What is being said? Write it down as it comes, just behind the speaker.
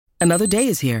Another day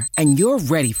is here, and you're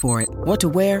ready for it. What to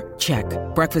wear? Check.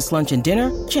 Breakfast, lunch, and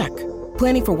dinner? Check.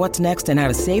 Planning for what's next and how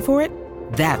to save for it?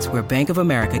 That's where Bank of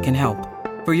America can help.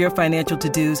 For your financial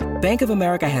to-dos, Bank of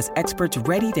America has experts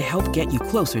ready to help get you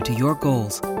closer to your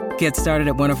goals. Get started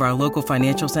at one of our local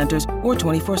financial centers or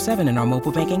 24/7 in our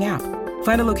mobile banking app.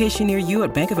 Find a location near you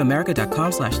at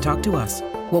bankofamerica.com/talktous.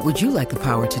 What would you like the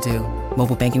power to do?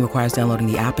 Mobile banking requires downloading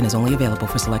the app and is only available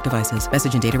for select devices.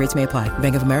 Message and data rates may apply.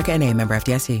 Bank of America N.A., member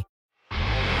FDIC.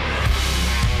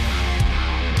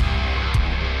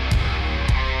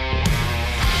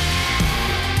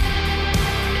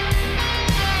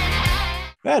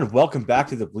 And welcome back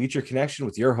to the Bleacher Connection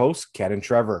with your hosts, Ken and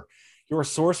Trevor, your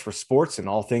source for sports and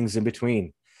all things in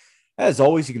between. As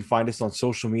always, you can find us on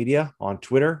social media. On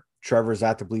Twitter, Trevor's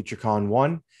at the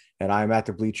BleacherCon1, and I'm at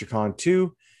the BleacherCon2.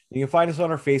 You can find us on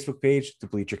our Facebook page, the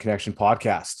Bleacher Connection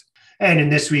Podcast. And in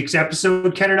this week's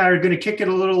episode, Ken and I are going to kick it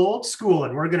a little old school,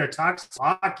 and we're going to talk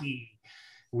hockey.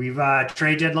 We've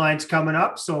trade deadlines coming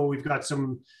up, so we've got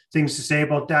some things to say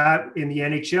about that in the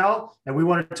NHL, and we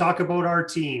want to talk about our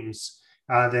teams.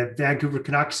 The Vancouver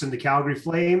Canucks and the Calgary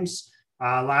Flames.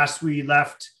 Last we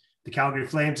left, the Calgary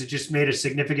Flames had just made a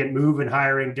significant move in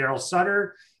hiring Daryl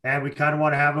Sutter, and we kind of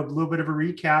want to have a little bit of a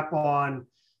recap on,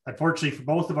 unfortunately for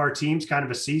both of our teams, kind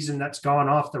of a season that's gone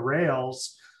off the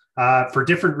rails for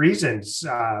different reasons,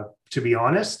 to be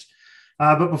honest.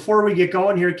 But before we get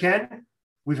going here, Ken,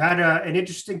 we've had an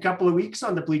interesting couple of weeks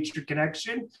on the Bleacher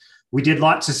Connection. We did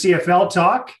lots of CFL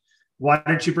talk. Why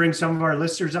don't you bring some of our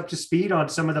listeners up to speed on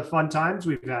some of the fun times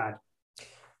we've had?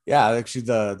 Yeah, actually,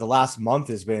 the last month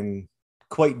has been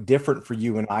quite different for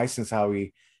you and I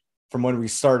from when we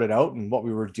started out and what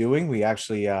we were doing. We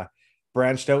actually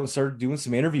branched out and started doing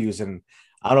some interviews, and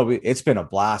I don't know, it's been a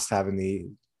blast having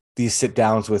these sit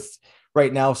downs with,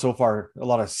 right now so far, a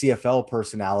lot of CFL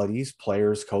personalities,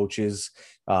 players, coaches,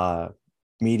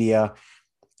 media.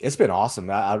 It's been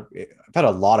awesome. I've had a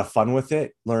lot of fun with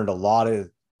it, learned a lot of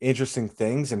interesting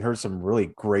things, and heard some really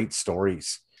great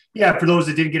stories. Yeah, for those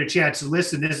that didn't get a chance to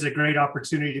listen, this is a great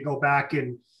opportunity to go back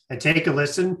and take a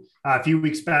listen. A few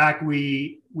weeks back,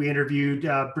 we interviewed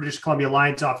British Columbia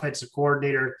Lions offensive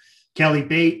coordinator Kelly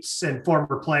Bates, and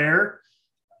former player.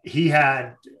 He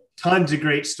had tons of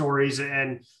great stories,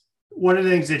 and one of the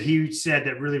things that he said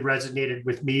that really resonated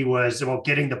with me was about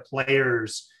getting the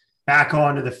players back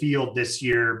onto the field this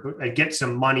year and get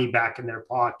some money back in their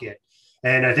pocket.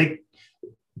 And I think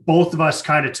both of us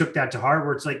kind of took that to heart,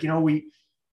 where it's like,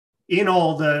 in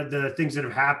all the things that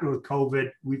have happened with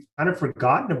COVID, we've kind of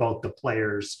forgotten about the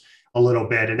players a little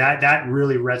bit. And that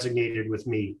really resonated with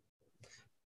me.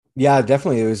 Yeah,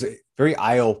 definitely. It was very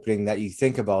eye-opening that you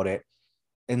think about it.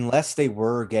 Unless they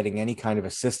were getting any kind of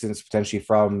assistance potentially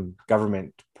from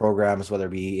government programs, whether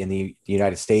it be in the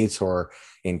United States or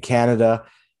in Canada,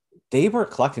 they were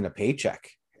collecting a paycheck.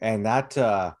 And that,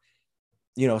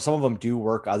 some of them do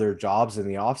work other jobs in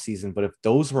the off season, but if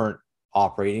those weren't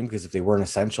operating, because if they weren't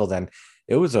essential, then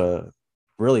it was a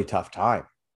really tough time.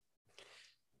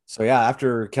 So yeah,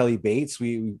 after Kelly Bates,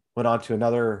 we went on to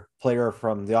another player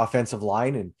from the offensive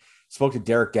line and spoke to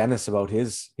Derek Dennis about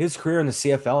his career in the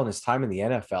CFL and his time in the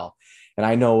NFL. And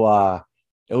I know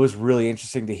it was really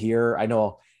interesting to hear. I'm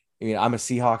a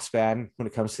Seahawks fan when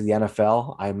it comes to the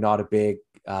NFL. I'm not a big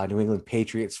New England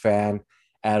Patriots fan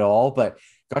at all, but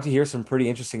got to hear some pretty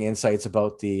interesting insights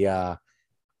about the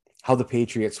how the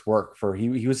Patriots work.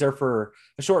 He was there for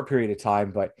a short period of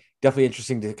time, but definitely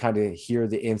interesting to kind of hear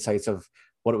the insights of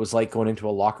what it was like going into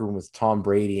a locker room with Tom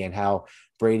Brady and how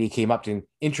Brady came up and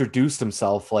introduced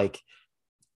himself like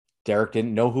Derek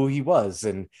didn't know who he was.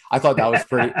 And I thought that was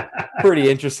pretty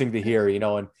interesting to hear,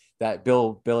 and that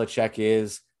Bill Belichick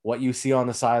is what you see on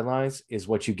the sidelines is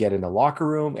what you get in the locker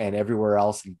room and everywhere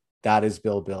else. That is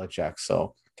Bill Belichick.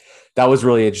 So that was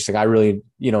really interesting. I really,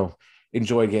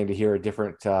 enjoyed getting to hear a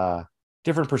different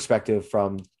perspective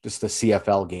from just the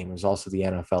CFL game. There's also the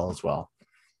NFL as well.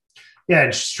 Yeah,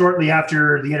 and shortly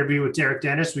after the interview with Derek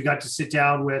Dennis, we got to sit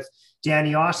down with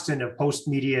Danny Austin of Post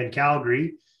Media in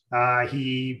Calgary.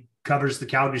 He covers the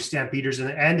Calgary Stampeders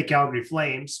and the Calgary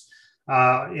Flames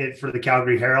for the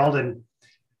Calgary Herald. And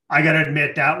I got to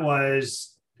admit, that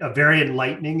was a very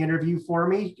enlightening interview for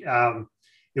me.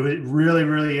 It was really,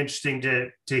 really interesting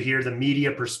to hear the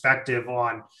media perspective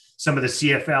on some of the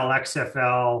CFL,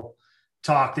 XFL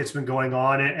talk that's been going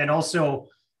on. And also,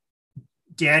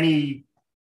 Danny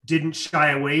didn't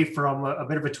shy away from a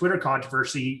bit of a Twitter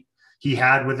controversy he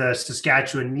had with a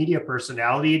Saskatchewan media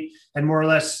personality. And more or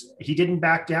less, he didn't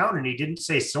back down and he didn't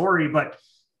say sorry, but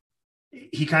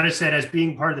he kind of said, as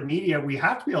being part of the media, we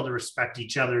have to be able to respect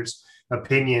each other's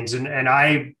opinions. And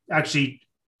I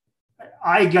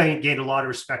I gained a lot of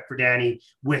respect for Danny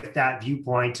with that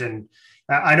viewpoint. And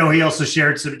I know he also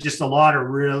shared just a lot of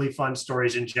really fun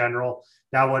stories in general.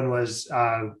 That one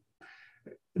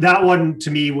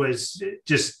to me was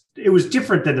just, it was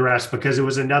different than the rest because it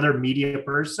was another media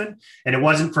person and it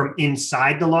wasn't from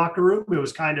inside the locker room. It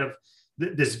was kind of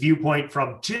this viewpoint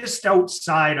from just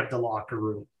outside of the locker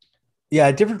room. Yeah,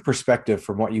 a different perspective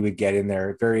from what you would get in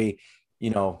there. Very,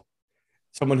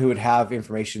 someone who would have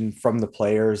information from the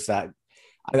players that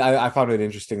I found it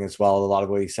interesting as well. A lot of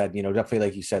what he said, definitely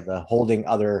like you said, the holding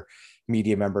other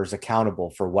media members accountable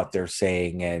for what they're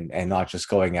saying and not just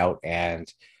going out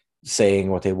and saying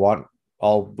what they want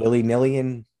all willy-nilly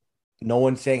and no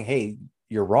one saying, hey,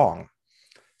 you're wrong.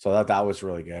 So that was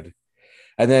really good.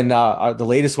 And then the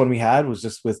latest one we had was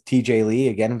just with TJ Lee,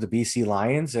 again, of the BC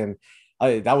Lions. And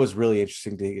that was really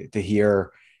interesting to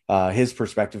hear his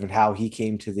perspective and how he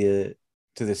came to the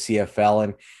CFL,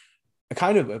 and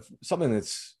kind of something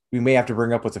that's we may have to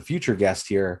bring up with a future guest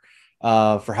here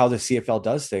for how the CFL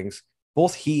does things.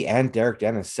 Both he and Derek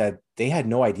Dennis said they had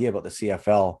no idea about the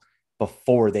CFL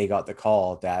before they got the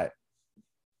call that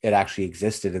it actually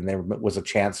existed and there was a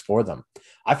chance for them.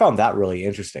 I found that really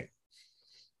interesting.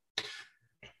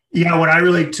 Yeah, what I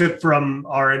really took from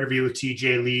our interview with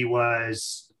TJ Lee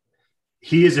was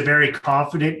he is a very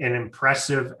confident and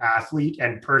impressive athlete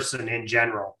and person in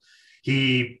general.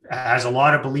 He has a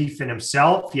lot of belief in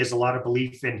himself. He has a lot of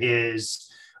belief in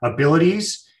his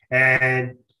abilities,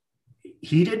 and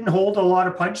he didn't hold a lot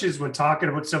of punches when talking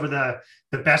about some of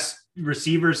the best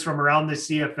receivers from around the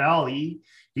CFL.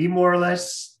 He more or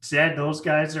less said those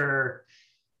guys are,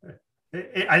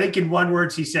 I think in one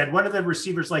words, he said, one of the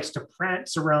receivers likes to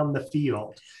prance around the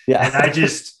field. Yeah. And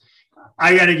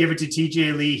I got to give it to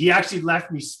TJ Lee. He actually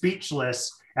left me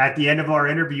speechless at the end of our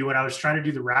interview when I was trying to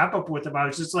do the wrap up with him. I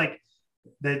was just like,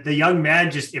 the young man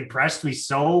just impressed me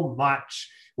so much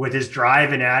with his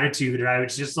drive and attitude. And I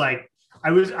was just like,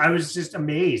 I was just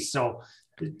amazed. So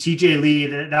TJ Lee,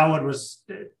 that one was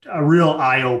a real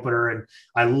eye opener. And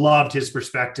I loved his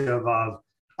perspective of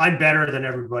I'm better than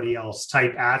everybody else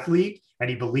type athlete. And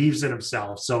he believes in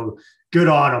himself. So good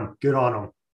on him. Good on him.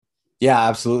 Yeah,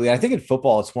 absolutely. I think in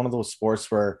football, it's one of those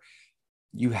sports where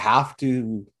you have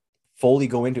to fully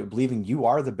go into it believing you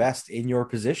are the best in your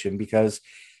position, because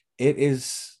it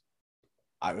is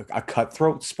a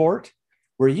cutthroat sport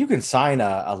where you can sign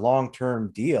a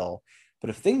long-term deal, but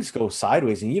if things go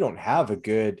sideways and you don't have a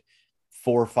good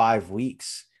 4 or 5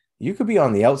 weeks, you could be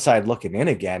on the outside looking in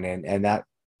again. And that,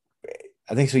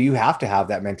 I think so. You have to have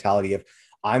that mentality of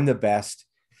I'm the best.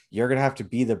 You're going to have to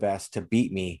be the best to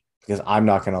beat me because I'm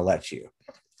not going to let you.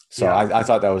 So yeah. I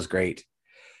thought that was great.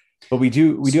 But we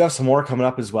do have some more coming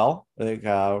up as well. Like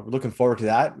we're looking forward to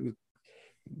that.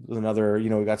 Another, we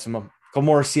got a couple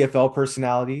more CFL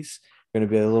personalities. Going to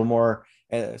be a little more,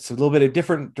 it's a little bit of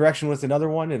different direction with another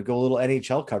one, and go a little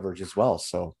NHL coverage as well.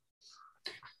 So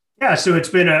yeah, so it's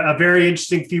been a very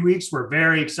interesting few weeks. We're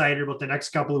very excited about the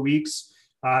next couple of weeks.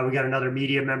 We got another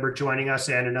media member joining us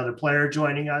and another player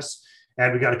joining us.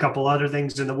 And we got a couple other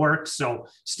things in the works. So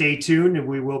stay tuned, and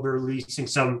we will be releasing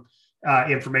some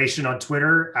information on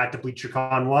Twitter at the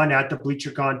BleacherCon1, at the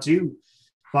BleacherCon2.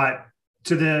 But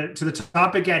to the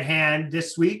topic at hand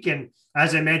this week, and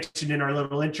as I mentioned in our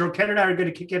little intro, Ken and I are going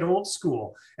to kick it old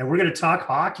school, and we're going to talk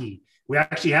hockey. We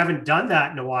actually haven't done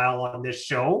that in a while on this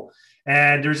show,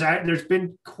 and there's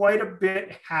been quite a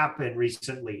bit happen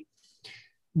recently.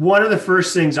 One of the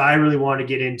first things I really want to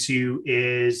get into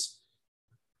is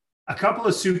a couple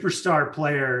of superstar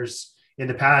players in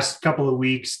the past couple of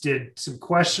weeks did some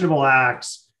questionable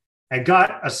acts and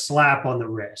got a slap on the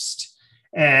wrist.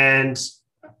 And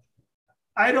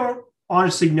I don't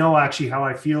honestly know actually how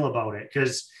I feel about it,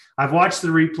 because I've watched the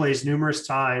replays numerous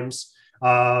times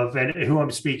of, and who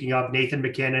I'm speaking of, Nathan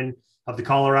McKinnon of the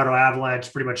Colorado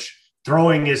Avalanche pretty much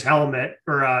throwing his helmet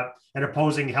or an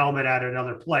opposing helmet at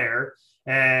another player,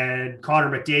 and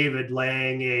Connor McDavid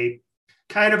laying a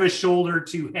kind of a shoulder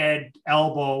to head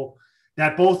elbow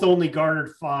that both only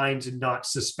garnered fines and not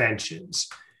suspensions.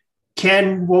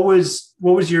 Ken, what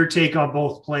was your take on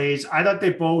both plays? I thought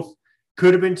they both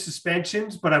could have been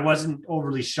suspensions, but I wasn't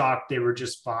overly shocked they were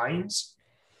just fines.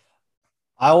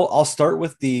 I'll start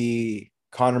with the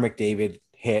Connor McDavid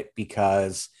hit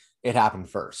because it happened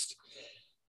first.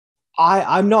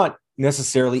 I'm not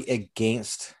necessarily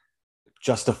against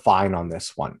just a fine on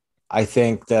this one. I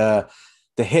think the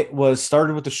hit was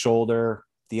started with the shoulder,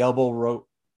 the elbow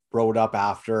rode up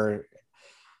after.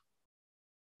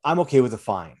 I'm okay with the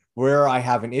fine. Where I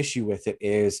have an issue with it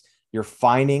is you're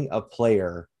fining a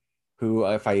player who,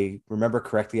 if I remember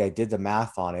correctly, I did the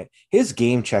math on it, his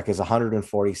game check is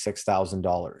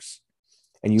 $146,000.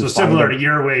 and you so similar to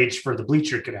your wage for the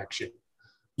Bleacher Connection.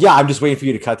 Yeah, I'm just waiting for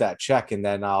you to cut that check and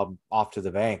then I'm off to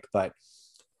the bank. But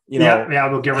yeah,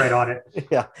 we'll get right on it.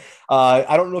 Yeah,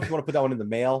 I don't know if you want to put that one in the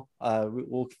mail.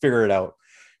 We'll figure it out.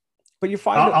 But you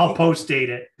find I'll post date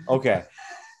it. Okay,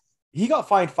 he got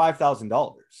fined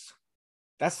 $5,000.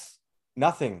 That's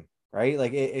nothing, right?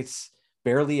 Like it's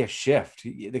barely a shift.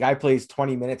 The guy plays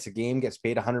 20 minutes a game, gets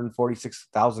paid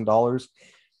 $146,000.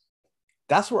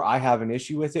 That's where I have an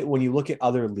issue with it. When you look at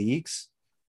other leagues,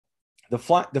 the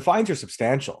fines are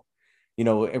substantial,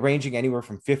 ranging anywhere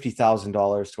from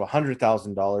 $50,000 to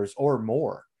 $100,000 or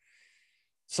more.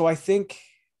 So I think,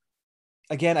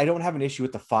 again, I don't have an issue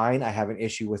with the fine. I have an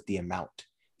issue with the amount,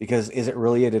 because is it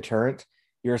really a deterrent?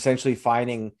 You're essentially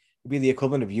fining, it'd be the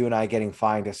equivalent of you and I getting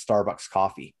fined a Starbucks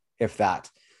coffee, if that.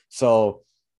 So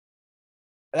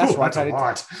that's a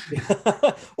lot.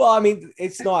 Well, I mean,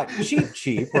 it's not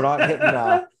cheap. We're not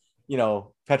hitting,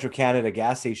 Petro-Canada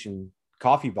gas station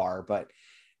coffee bar, but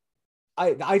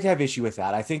I'd have issue with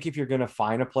that. I think if you're going to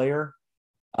fine a player,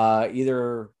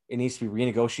 either it needs to be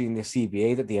renegotiating the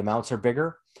CBA that the amounts are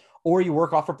bigger, or you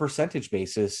work off a percentage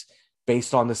basis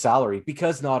based on the salary,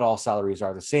 because not all salaries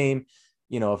are the same.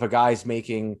 If a guy's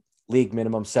making league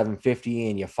minimum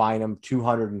 $750 and you fine him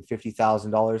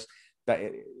 $250,000, that,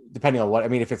 depending on what, I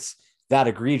mean, if it's that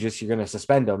egregious, you're going to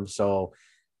suspend them. So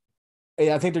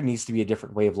I think there needs to be a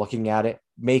different way of looking at it.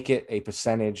 Make it a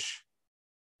percentage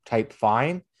type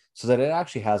fine so that it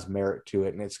actually has merit to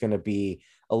it, and it's going to be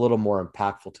a little more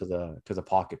impactful to the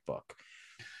pocketbook.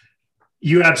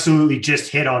 You absolutely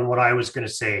just hit on what I was going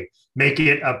to say. Make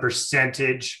it a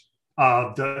percentage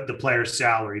of the player's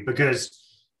salary, because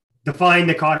the fine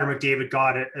that Connor McDavid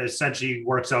got essentially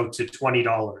works out to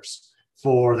 $20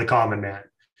 for the common man.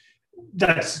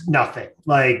 That's nothing.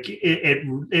 Like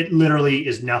it literally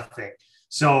is nothing.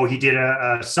 So he did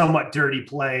a somewhat dirty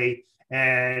play,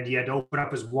 and he had to open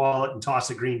up his wallet and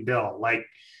toss a green bill. Like,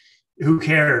 who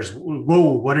cares?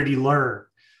 Whoa, what did he learn?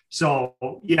 So,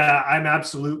 yeah, I'm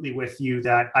absolutely with you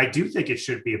that I do think it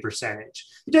should be a percentage.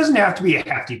 It doesn't have to be a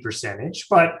hefty percentage,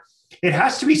 but it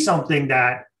has to be something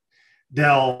that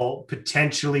they'll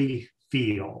potentially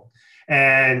feel.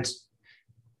 And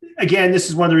again, this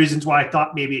is one of the reasons why I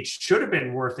thought maybe it should have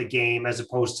been worth a game as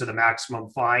opposed to the maximum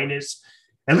fine. Is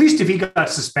at least if he got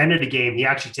suspended a game, he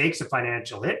actually takes a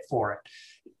financial hit for it.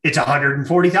 It's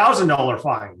 $140,000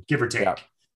 fine, give or take. Yeah.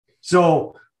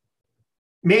 So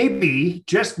maybe,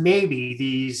 just maybe,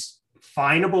 these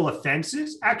finable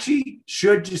offenses actually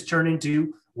should just turn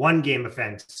into one-game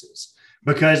offenses,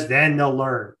 because then they'll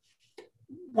learn.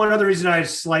 One other reason I have a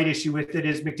slight issue with it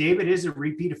is McDavid is a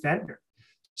repeat offender.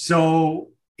 So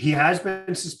he has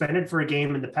been suspended for a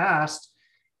game in the past.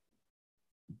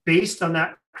 Based on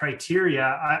that criteria,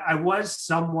 I was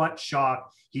somewhat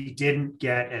shocked he didn't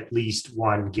get at least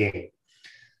one game.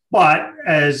 But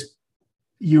as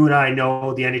you and I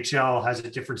know, the NHL has a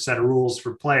different set of rules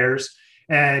for players.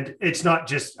 And it's not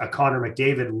just a Connor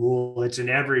McDavid rule, it's an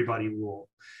everybody rule.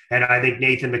 And I think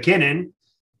Nathan MacKinnon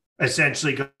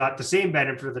essentially got the same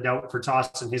benefit of the doubt for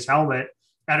tossing his helmet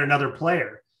at another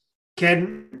player.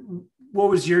 Ken, what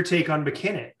was your take on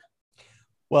MacKinnon?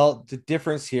 Well, the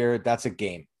difference here, that's a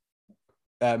game.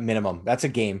 Minimum. That's a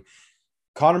game.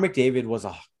 Connor McDavid was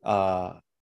a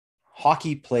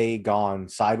hockey play gone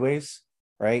sideways,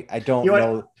 right? I don't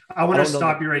know. I want to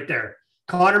stop you right there.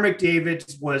 Connor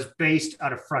McDavid was based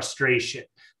out of frustration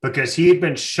because he had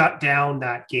been shut down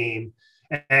that game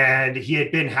and he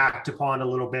had been hacked upon a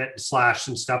little bit and slashed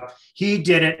and stuff. He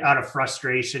did it out of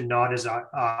frustration, not as a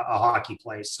hockey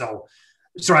play. So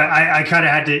I kind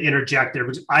of had to interject there,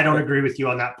 because I don't agree with you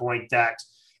on that point that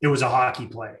it was a hockey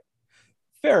play.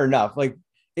 Fair enough. Like,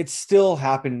 it still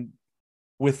happened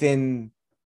between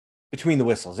the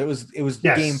whistles. It was yes.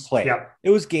 Gameplay. Yep. It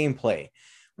was gameplay.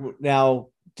 Now,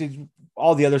 did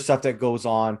all the other stuff that goes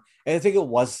on, and I think it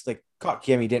was like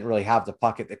Kotkaniemi didn't really have the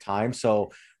puck at the time,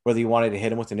 so whether you wanted to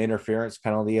hit him with an interference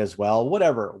penalty as well,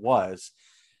 whatever it was,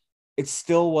 it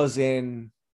still was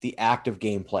in the act of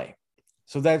gameplay.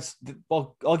 So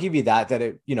I'll give you that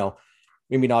it,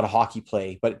 maybe not a hockey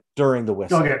play, but during the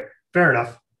whistle. Okay, fair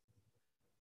enough.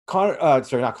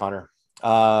 McKinnon,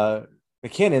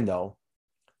 though,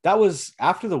 that was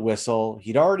after the whistle.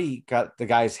 He'd already got the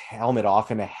guy's helmet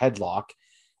off in a headlock.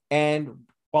 And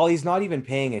while he's not even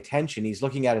paying attention, he's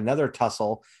looking at another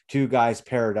tussle, two guys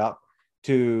paired up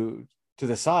to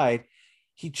the side.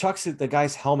 He chucks the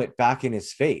guy's helmet back in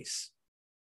his face.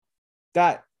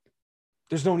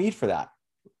 There's no need for that.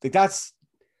 Like, that's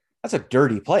a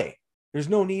dirty play. There's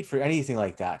no need for anything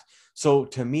like that. So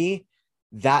to me,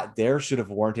 that there should have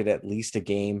warranted at least a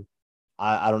game.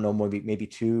 I don't know, maybe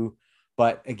two.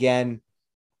 But again,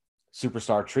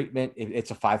 superstar treatment,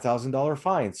 it's a $5,000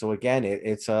 fine. So again,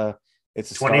 it's a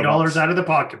 $20 out of the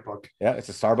pocketbook. Yeah, it's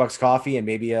a Starbucks coffee and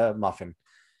maybe a muffin.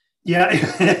 Yeah.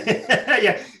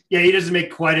 Yeah. He doesn't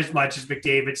make quite as much as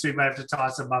McDavid, so he might have to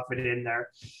toss a muffin in there.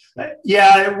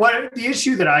 What the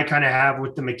issue that I kind of have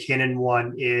with the McKinnon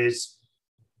one is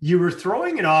you were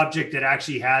throwing an object that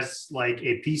actually has like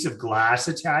a piece of glass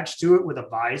attached to it with a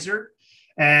visor,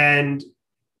 and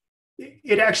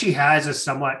it actually has a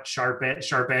somewhat sharp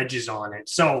edges on it.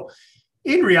 So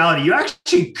in reality, you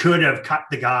actually could have cut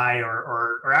the guy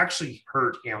or actually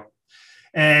hurt him.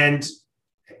 And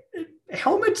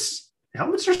helmets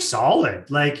are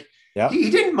solid. Like, he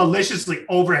didn't maliciously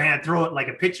overhand throw it like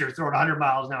a pitcher throw it 100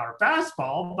 miles an hour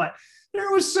fastball, but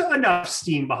there was enough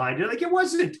steam behind it. Like, it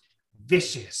wasn't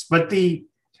vicious, but the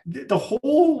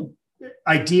whole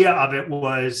idea of it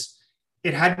was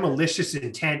it had malicious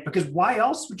intent, because why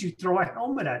else would you throw a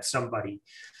helmet at somebody?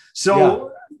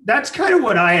 So that's kind of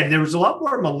what I had. There was a lot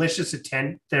more malicious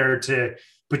intent there to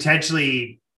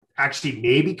potentially actually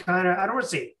maybe kind of, I don't want to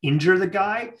say injure the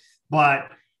guy, but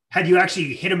had you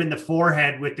actually hit him in the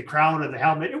forehead with the crown of the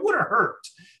helmet, it would have hurt.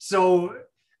 So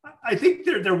I think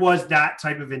there was that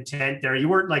type of intent there. You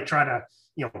weren't like trying to,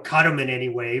 cut him in any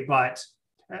way, but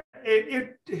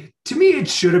it to me, it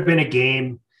should have been a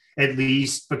game at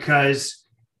least, because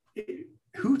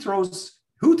who throws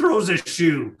a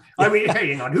shoe? I mean,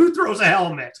 hang on, who throws a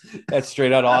helmet? That's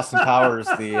straight out Austin Powers.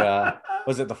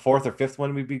 Was it the fourth or fifth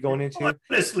one we'd be going into?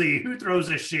 Honestly, who throws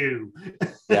a shoe?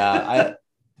 Yeah,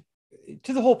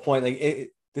 to the whole point,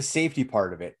 like the safety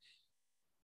part of it.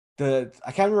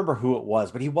 I can't remember who it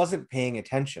was, but he wasn't paying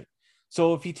attention.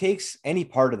 So if he takes any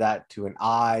part of that to an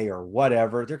eye or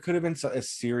whatever, there could have been a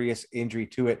serious injury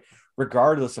to it,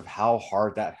 regardless of how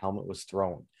hard that helmet was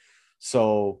thrown.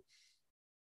 So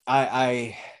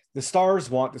the Stars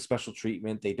want the special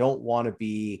treatment. They don't want to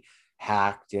be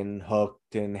hacked and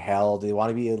hooked and held. They want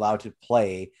to be allowed to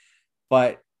play,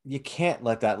 but you can't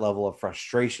let that level of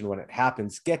frustration when it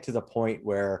happens get to the point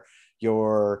where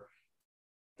you're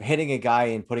hitting a guy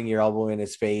and putting your elbow in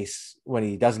his face when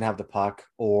he doesn't have the puck,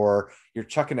 or you're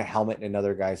chucking a helmet in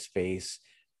another guy's face.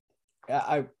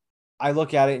 I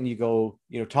look at it and you go,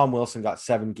 Tom Wilson got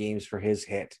 7 games for his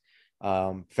hit.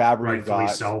 Fabry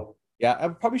got,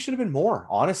 it probably should have been more,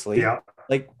 honestly. Yeah.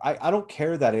 Like, I don't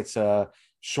care that it's a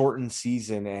shortened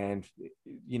season and,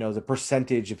 the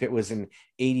percentage, if it was an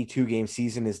 82 game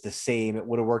season, is the same, it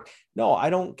would have worked. No, I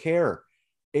don't care.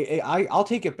 I'll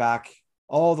take it back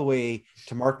all the way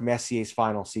to Mark Messier's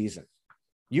final season.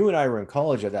 You and I were in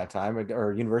college at that time,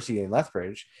 or university in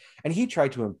Lethbridge, and he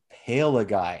tried to impale a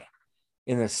guy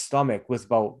in the stomach with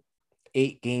about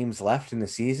 8 games left in the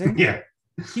season. Yeah.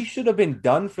 He should have been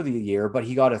done for the year, but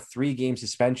he got a 3-game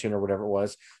suspension or whatever it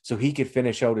was, so he could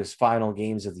finish out his final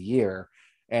games of the year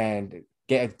and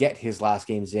get his last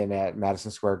games in at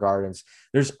Madison Square Gardens.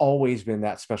 There's always been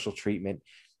that special treatment.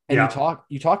 And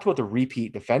you talked about the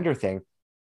repeat defender thing.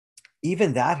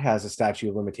 Even that has a statute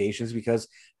of limitations, because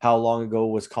how long ago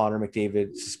was Connor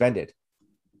McDavid suspended?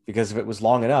 Because if it was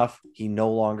long enough, he no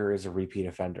longer is a repeat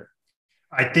offender.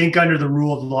 I think under the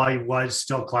rule of law, he was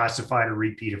still classified a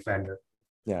repeat offender.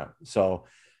 Yeah. So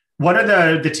one of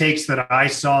the takes that I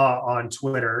saw on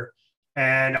Twitter,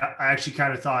 and I actually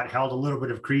kind of thought held a little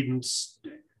bit of credence,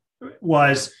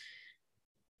 was,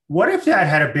 what if that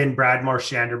had been Brad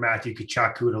Marchand or Matthew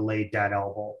Tkachuk who would have laid that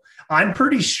elbow? I'm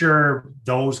pretty sure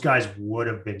those guys would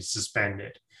have been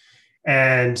suspended.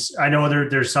 And I know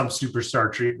there's some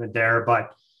superstar treatment there,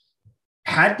 but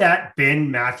had that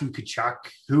been Matthew Tkachuk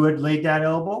who had laid that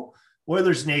elbow,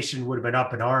 Oilers Nation would have been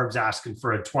up in arms asking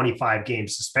for a 25-game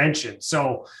suspension.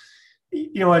 So,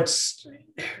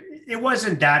 it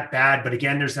wasn't that bad. But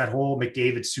again, there's that whole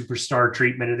McDavid superstar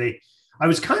treatment. And I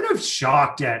was kind of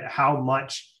shocked at how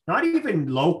much, not even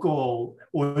local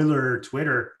Oiler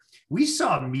Twitter, we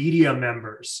saw media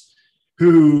members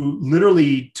who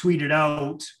literally tweeted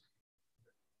out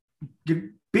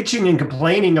bitching and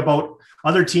complaining about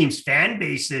other teams' fan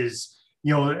bases.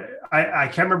 I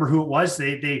can't remember who it was.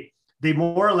 They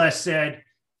more or less said,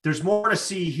 there's more to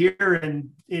see here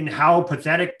in how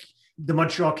pathetic the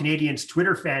Montreal Canadiens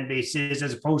Twitter fan base is,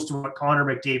 as opposed to what Connor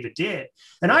McDavid did.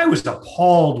 And I was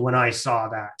appalled when I saw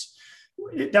that.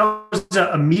 That was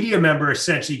a media member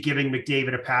essentially giving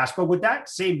McDavid a pass, but would that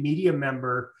same media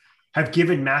member have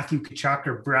given Matthew Tkachuk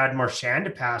or Brad Marchand a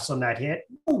pass on that hit?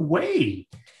 No way.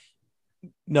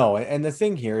 No, and the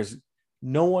thing here is,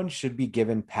 no one should be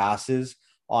given passes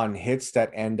on hits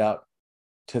that end up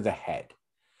to the head,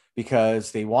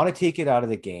 because they want to take it out of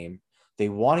the game. They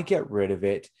want to get rid of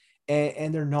it,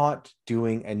 and they're not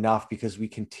doing enough, because we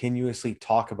continuously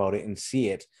talk about it and see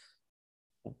it.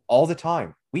 all the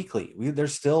time, weekly.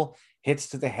 There's still hits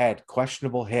to the head,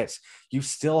 questionable hits. You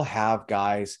still have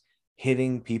guys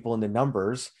hitting people in the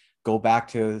numbers. Go back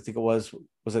to, I think was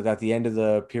it at the end of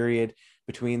the period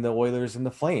between the Oilers and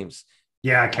the Flames?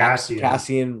 Yeah,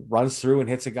 Cassian runs through and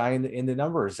hits a guy in the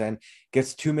numbers and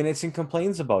gets 2 minutes and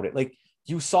complains about it. Like,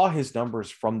 you saw his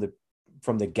numbers from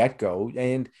the get-go,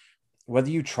 and whether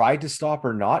you tried to stop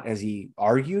or not, as he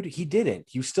argued, he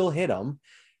didn't. You still hit him,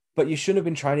 but you shouldn't have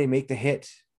been trying to make the hit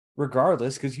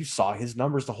regardless, because you saw his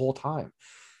numbers the whole time.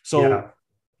 So yeah.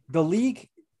 the league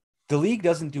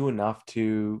doesn't do enough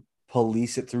to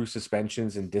police it through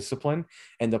suspensions and discipline,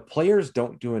 and the players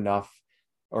don't do enough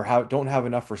or don't have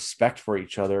enough respect for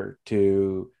each other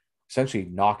to essentially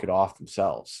knock it off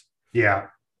themselves. Yeah.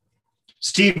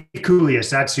 Steve Koulias,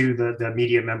 that's who the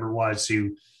media member was,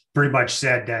 who pretty much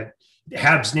said that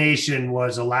Habs Nation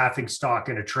was a laughing stock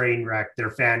and a train wreck, their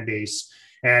fan base,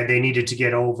 and they needed to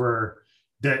get over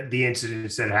the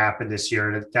incidents that happened this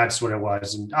year. That's what it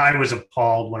was. And I was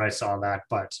appalled when I saw that,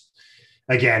 but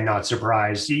again, not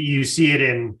surprised. You see it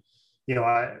in,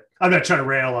 I'm not trying to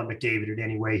rail on McDavid in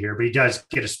any way here, but he does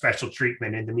get a special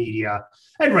treatment in the media,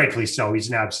 and rightfully so. He's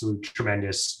an absolute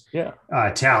tremendous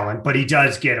talent, but he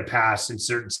does get a pass in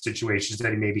certain situations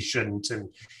that he maybe shouldn't. And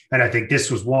I think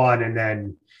this was one. And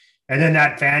then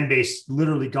that fan base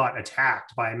literally got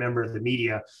attacked by a member of the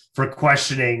media for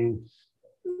questioning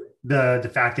the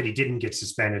fact that he didn't get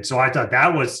suspended. So I thought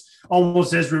that was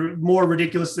almost as more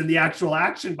ridiculous than the actual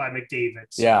action by McDavid.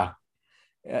 Yeah.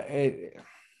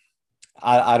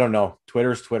 I don't know.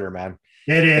 Twitter's Twitter, man.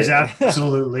 It is,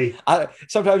 absolutely.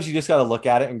 Sometimes you just got to look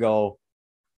at it and go,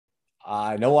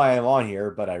 I know why I'm on here,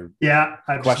 but I'm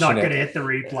just not going to hit the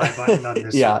reply button on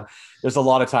this. Yeah. One. There's a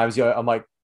lot of times I'm like,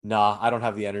 nah, I don't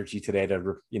have the energy today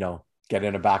to, get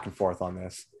in a back and forth on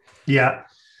this. Yeah.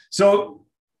 So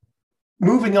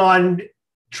moving on,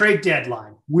 trade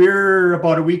deadline. We're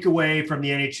about a week away from the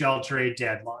NHL trade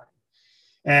deadline.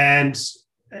 And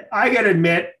I got to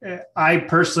admit, I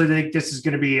personally think this is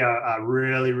going to be a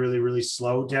really, really, really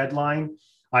slow deadline.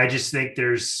 I just think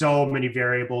there's so many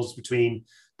variables between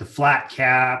the flat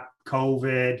cap,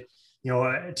 COVID,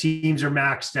 teams are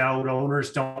maxed out.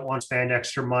 Owners don't want to spend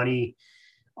extra money.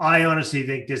 I honestly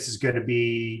think this is going to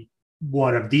be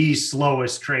one of the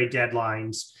slowest trade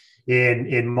deadlines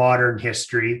in modern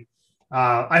history.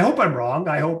 I hope I'm wrong.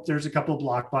 I hope there's a couple of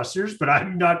blockbusters, but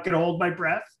I'm not going to hold my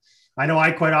breath. I know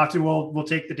I quite often will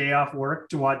take the day off work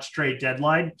to watch trade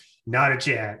deadline. Not a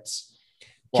chance.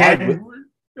 Well,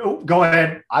 go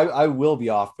ahead. I will be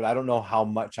off, but I don't know how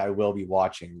much I will be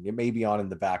watching. It may be on in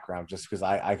the background just because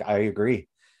I agree.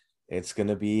 It's going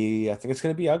to be, I think it's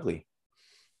going to be ugly.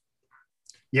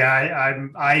 Yeah,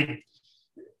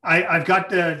 I've got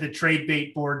the trade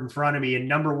bait board in front of me, and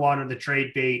number one on the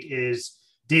trade bait is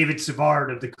David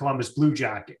Savard of the Columbus Blue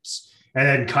Jackets. And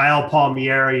then Kyle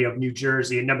Palmieri of New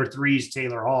Jersey. And number 3 is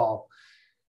Taylor Hall.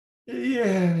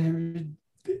 Yeah,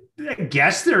 I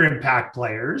guess they're impact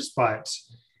players, but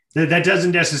that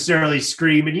doesn't necessarily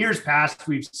scream. In years past,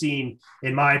 we've seen,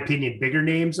 in my opinion, bigger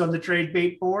names on the trade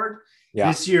bait board. Yeah.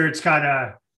 This year, it's kind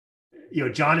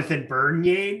of, Jonathan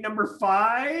Bernier, number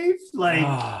 5.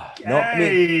 Like,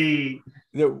 hey.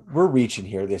 We're reaching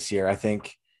here this year, I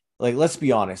think. Like, let's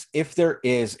be honest. If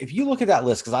you look at that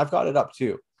list, because I've got it up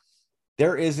too,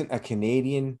 there isn't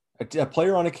a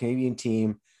player on a Canadian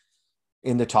team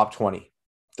in the top 20.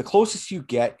 The closest you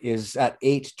get is at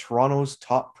 8, Toronto's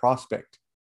top prospect.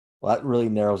 Well, that really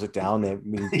narrows it down.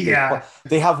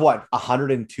 They have what,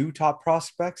 102 top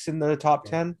prospects in the top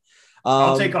 10?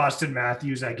 I'll take Austin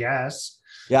Matthews, I guess.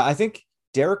 Yeah, I think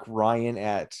Derek Ryan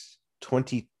at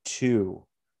 22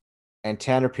 and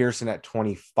Tanner Pearson at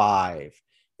 25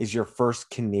 is your first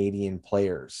Canadian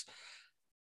players.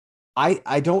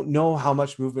 I don't know how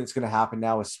much movement is going to happen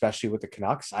now, especially with the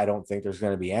Canucks. I don't think there's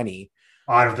going to be any.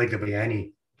 I don't think there'll be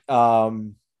any.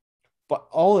 But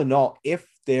all in all, if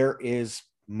there is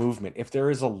movement, if there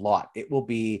is a lot, it will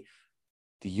be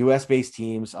the US-based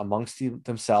teams amongst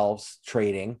themselves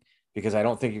trading, because I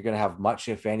don't think you're going to have much,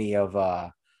 if any, of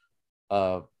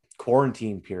a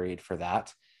quarantine period for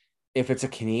that. If it's a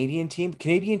Canadian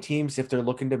teams, if they're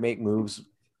looking to make moves,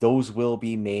 those will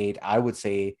be made. I would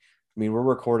say, we're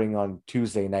recording on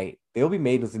Tuesday night. They'll be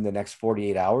made within the next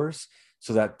 48 hours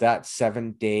so that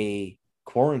 7-day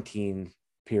quarantine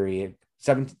period,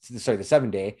 the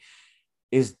 7-day,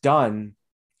 is done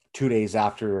 2 days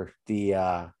after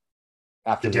the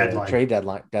deadline. Trade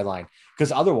deadline.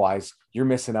 Because otherwise, you're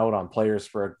missing out on players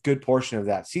for a good portion of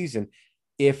that season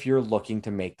if you're looking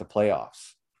to make the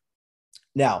playoffs.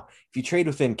 Now, if you trade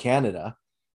within Canada,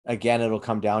 again, it'll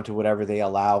come down to whatever they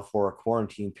allow for a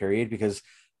quarantine period, because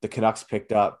the Canucks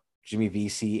picked up Jimmy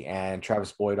Vesey and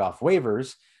Travis Boyd off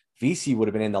waivers, Vesey would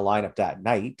have been in the lineup that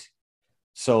night.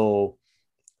 So,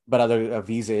 but a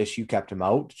visa issue kept him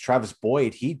out. Travis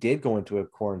Boyd, he did go into a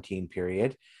quarantine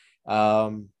period.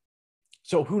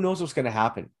 So who knows what's going to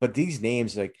happen? But these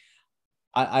names, like,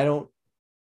 I don't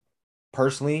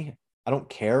personally, I don't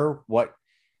care what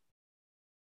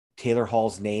Taylor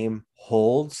Hall's name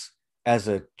holds as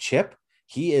a chip.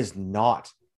 He is not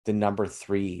the number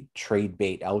 3 trade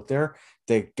bait out there.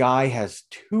 The guy has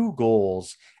 2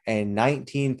 goals and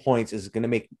 19 points, is going to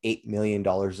make $8 million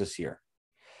this year.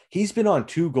 He's been on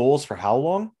 2 goals for how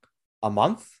long? A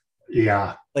month?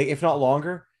 Yeah. Like, if not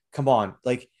longer. Come on.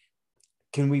 Like,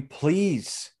 can we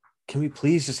please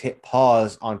just hit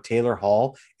pause on Taylor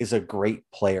Hall is a great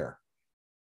player.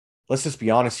 Let's just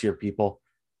be honest here, people.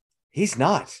 He's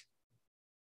not.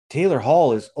 Taylor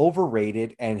Hall is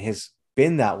overrated and has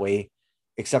been that way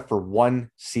except for 1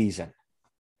 season.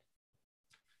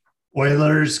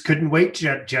 Oilers couldn't wait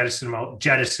to jettison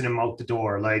him out the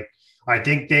door. Like, I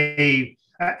think they,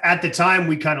 at the time,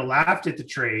 we kind of laughed at the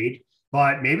trade,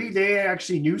 but maybe they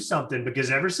actually knew something,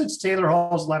 because ever since Taylor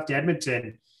Hall's left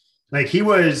Edmonton, like, he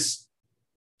was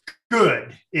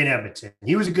good in Edmonton.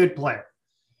 He was a good player.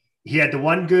 He had the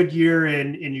 1 good year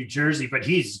in New Jersey, but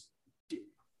he's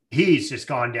just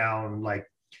gone down. Like,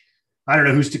 I don't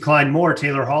know who's declined more,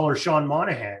 Taylor Hall or Sean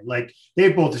Monahan. Like,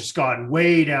 they've both just gotten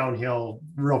way downhill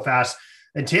real fast.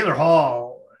 And Taylor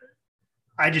Hall,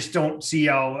 I just don't see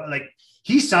how, like,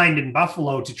 he signed in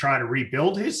Buffalo to try to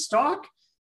rebuild his stock.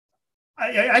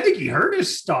 I think he hurt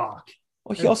his stock.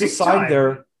 Well, he also signed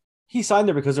there. He signed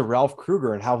there because of Ralph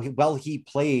Kruger and how well he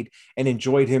played and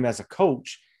enjoyed him as a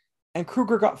coach. And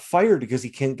Kruger got fired because he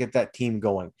can't get that team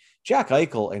going. Jack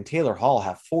Eichel and Taylor Hall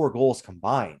have 4 goals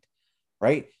combined,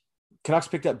 right? Canucks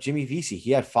picked up Jimmy Vesey.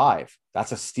 He had 5.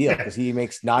 That's a steal because he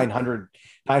makes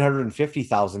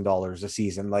 $950,000 a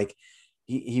season. Like,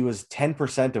 he was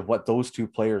 10% of what those 2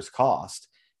 players cost,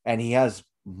 and he has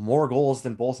more goals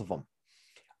than both of them.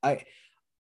 I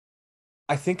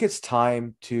think it's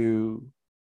time to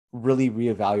really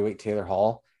reevaluate Taylor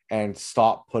Hall and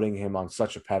stop putting him on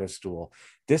such a pedestal.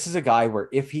 This is a guy where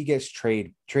if he gets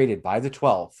traded by the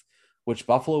 12th, which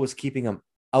Buffalo is keeping him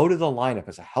out of the lineup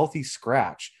as a healthy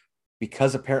scratch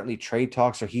because apparently trade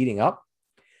talks are heating up,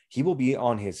 he will be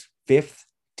on his 5th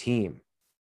team.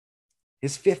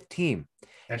 His 5th team.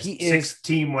 That's he 6th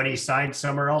team when he signed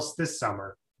somewhere else this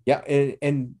summer. Yeah,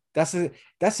 and that's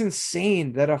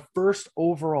insane that a first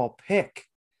overall pick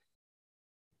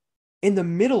in the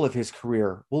middle of his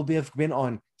career will have been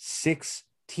on 6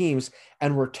 teams,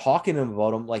 and we're talking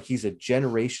about him like he's a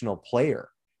generational player.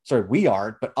 Sorry, we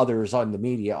aren't, but others on the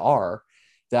media are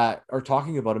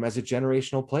talking about him as a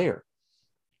generational player.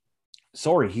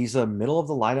 Sorry, he's a middle of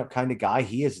the lineup kind of guy.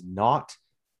 He is not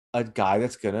a guy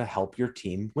that's going to help your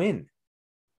team win.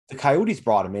 The Coyotes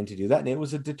brought him in to do that, and it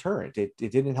was a deterrent. It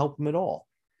didn't help him at all.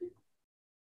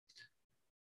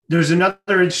 There's another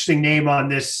interesting name on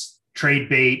this trade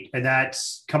bait, and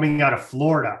that's coming out of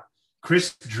Florida.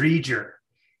 Chris Driedger.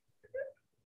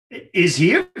 Is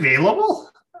he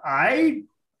available? Are you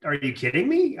kidding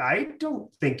me? I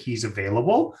don't think he's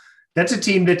available. That's a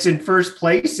team that's in first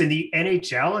place in the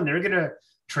NHL, and they're going to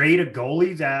trade a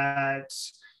goalie that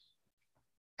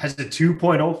has a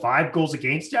 2.05 goals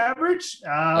against average.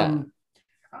 I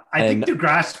think they're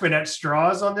grasping at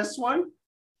straws on this one.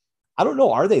 I don't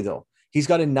know. Are they, though? He's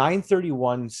got a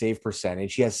 .931 save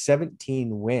percentage. He has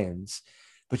 17 wins,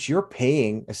 but you're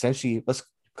paying essentially, let's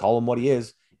call him what he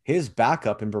is, his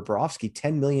backup in Bobrovsky,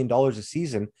 $10 million a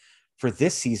season for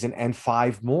this season and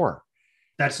 5 more.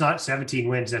 That's not 17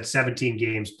 wins. That's 17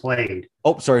 games played.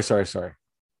 Oh, sorry.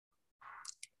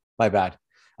 My bad.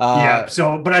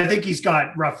 But I think he's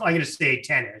got rough, I'm going to say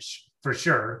 10-ish for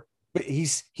sure. But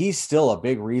he's still a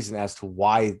big reason as to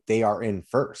why they are in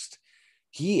first.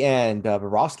 He and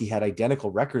Bobrovsky had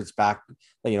identical records back,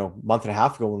 month and a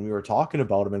half ago when we were talking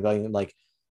about him and going like,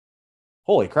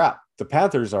 holy crap, the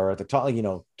Panthers are at the top,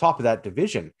 top of that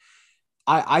division.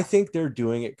 I think they're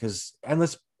doing it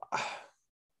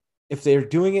if they're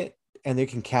doing it and they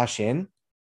can cash in,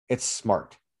 it's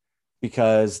smart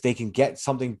because they can get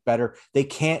something better. I'm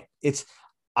going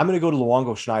to go to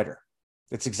Luongo Schneider.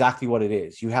 It's exactly what it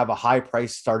is. You have a high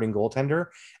price starting goaltender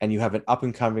and you have an up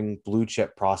and coming blue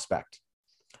chip prospect.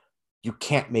 You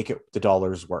can't make the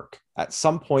dollars work. At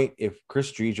some point, if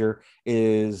Chris Driedger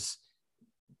is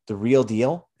the real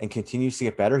deal and continues to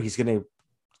get better, he's going to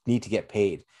need to get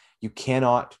paid. You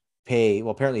cannot pay.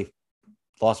 Well, apparently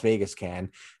Las Vegas can.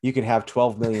 You can have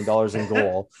 $12 million in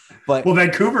goal, but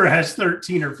Vancouver has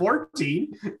 13 or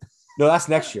 14. No, that's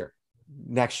next year.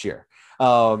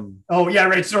 Oh yeah,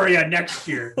 right. Sorry, yeah, next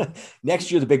year.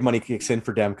 Next year the big money kicks in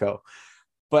for Demko,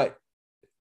 but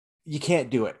you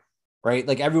can't do it, right?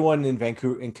 Like everyone in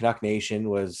Vancouver in Canuck Nation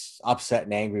was upset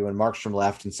and angry when Markstrom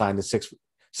left and signed the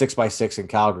 6x6 in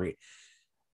Calgary.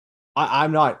 I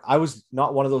was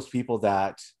not one of those people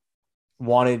that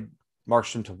wanted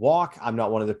Markstrom to walk. I'm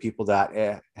not one of the people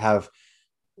that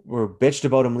were bitched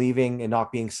about him leaving and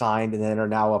not being signed and then are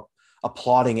now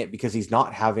applauding it because he's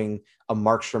not having a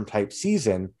Markstrom type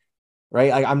season,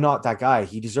 right? I'm not that guy.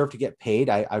 He deserved to get paid.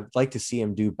 I'd like to see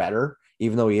him do better,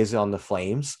 even though he is on the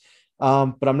Flames.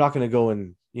 But I'm not going to go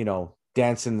and,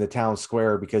 dance in the town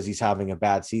square because he's having a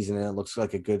bad season and it looks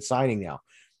like a good signing now.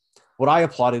 What I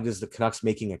applauded is the Canucks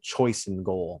making a choice in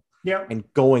goal and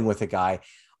going with a guy.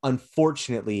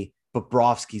 Unfortunately,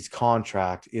 Bobrovsky's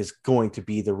contract is going to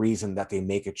be the reason that they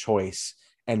make a choice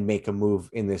and make a move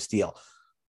in this deal.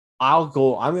 I'm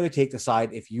going to take the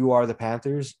side. If you are the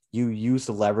Panthers, you use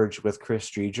the leverage with Chris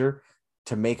Driedger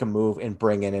to make a move and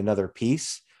bring in another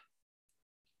piece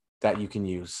that you can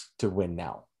use to win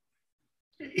now.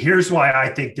 Here's why I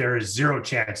think there is zero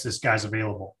chance this guy's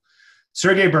available.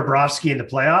 Sergei Bobrovsky in the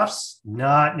playoffs,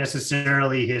 not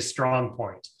necessarily his strong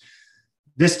point.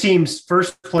 This team's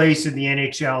first place in the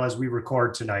NHL as we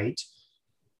record tonight.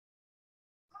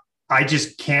 I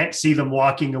just can't see them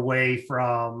walking away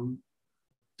from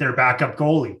their backup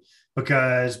goalie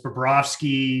because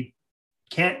Bobrovsky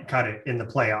can't cut it in the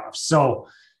playoffs. So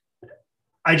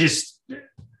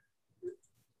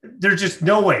there's just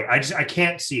no way. I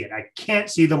can't see it. I can't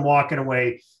see them walking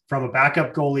away from a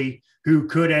backup goalie who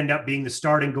could end up being the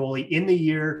starting goalie in the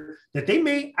year that they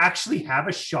may actually have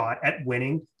a shot at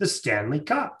winning the Stanley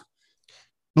Cup.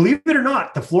 Believe it or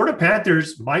not, the Florida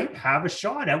Panthers might have a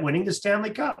shot at winning the Stanley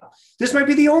Cup. This might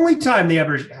be the only time they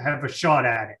ever have a shot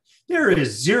at it. There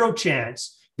is zero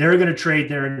chance they're going to trade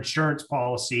their insurance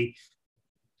policy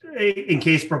when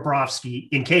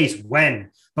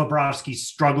Bobrovsky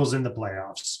struggles in the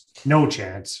playoffs. No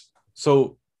chance.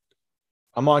 So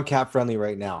I'm on Cap Friendly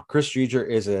right now. Chris Driedger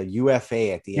is a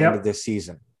UFA at the end of this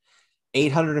season.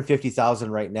 $850,000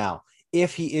 right now.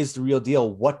 If he is the real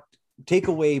deal, take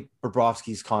away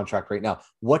Bobrovsky's contract right now.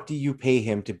 What do you pay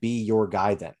him to be your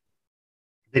guy then?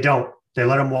 They don't. They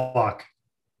let him walk.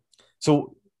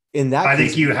 So in that I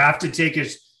think you have to take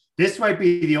this might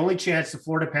be the only chance the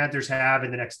Florida Panthers have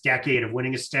in the next decade of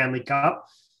winning a Stanley Cup.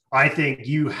 I think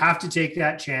you have to take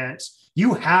that chance.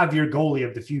 You have your goalie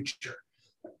of the future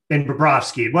in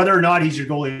Bobrovsky. Whether or not he's your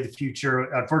goalie of the future,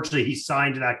 unfortunately, he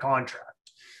signed that contract.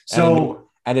 So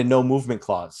and a no movement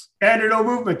clause.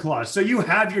 So you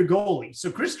have your goalie.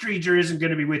 So Chris Driedger isn't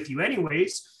going to be with you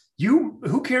anyways.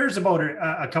 Who cares about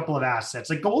a couple of assets?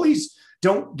 Like goalies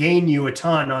don't gain you a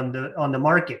ton on the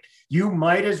market. You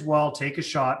might as well take a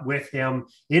shot with him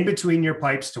in between your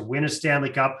pipes to win a Stanley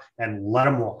Cup and let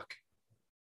him walk.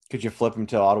 Could you flip him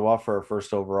to Ottawa for a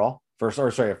first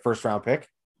round pick?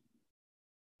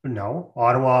 No,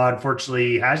 Ottawa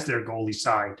unfortunately has their goalie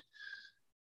signed.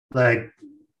 Like,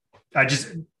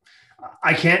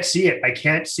 I can't see it. I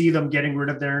can't see them getting rid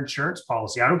of their insurance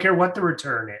policy. I don't care what the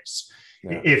return is.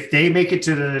 Yeah. If they make it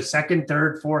to the second,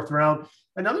 third, fourth round,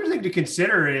 another thing to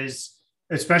consider is,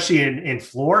 especially in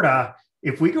Florida,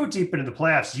 if we go deep into the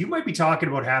playoffs, you might be talking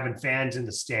about having fans in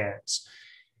the stands.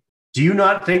 Do you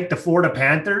not think the Florida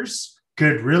Panthers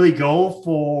could really go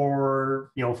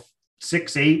for,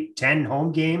 6, 8, 10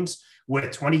 home games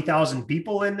with 20,000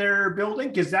 people in their building?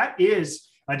 Because that is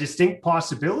a distinct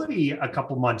possibility a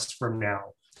couple months from now.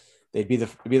 They'd be the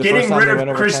getting first rid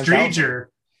of Chris Driedger.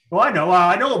 Well,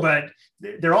 I know, but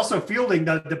they're also fielding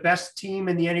the best team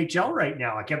in the NHL right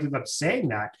now. I can't believe I'm saying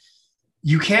that.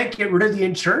 You can't get rid of the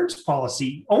insurance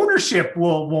policy. Ownership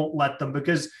won't let them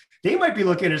because they might be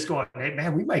looking at us going, hey,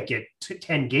 man, we might get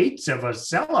 10 gates of a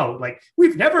sellout. Like,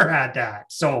 we've never had that.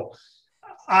 So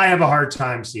I have a hard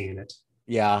time seeing it.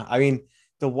 Yeah. I mean,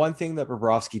 the one thing that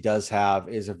Bobrovsky does have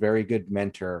is a very good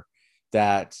mentor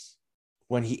that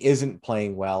when he isn't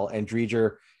playing well and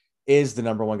Driedger is the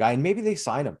number one guy, and maybe they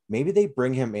sign him, maybe they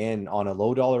bring him in on a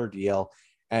low dollar deal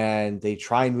and they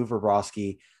try and move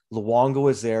Bobrovsky. Luongo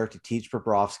is there to teach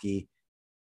Bobrovsky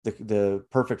the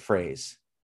perfect phrase.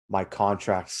 My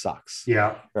contract sucks.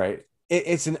 Yeah. Right.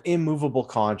 It's an immovable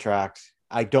contract.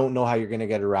 I don't know how you're going to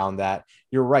get around that.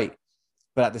 You're right.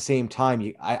 But at the same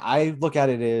time, I look at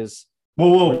it as,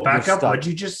 whoa, back up. What'd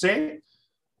you just say?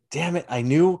 Damn it. I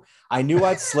knew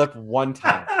I'd slip one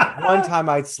time. One time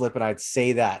I'd slip and I'd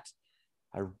say that.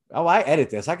 I edit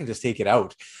this. I can just take it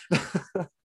out.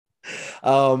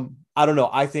 I don't know.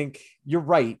 I think you're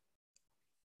right.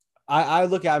 I'm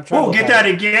trying to get that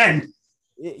again.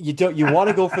 You want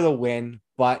to go for the win,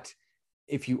 but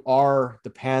if you are the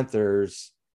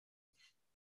Panthers,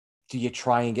 do you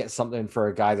try and get something for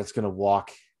a guy that's going to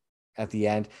walk at the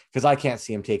end? Because I can't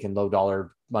see him taking low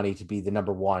dollar money to be the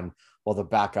number one while the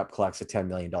backup collects a $10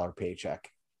 million paycheck.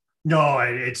 No,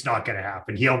 it's not going to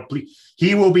happen.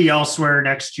 He will be elsewhere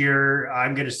next year.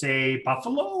 I'm going to say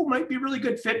Buffalo might be a really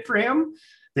good fit for him.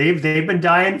 They've been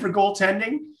dying for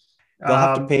goaltending. They'll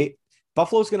have to pay.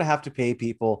 Buffalo's going to have to pay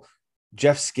people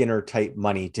Jeff Skinner type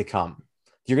money to come.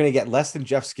 You're going to get less than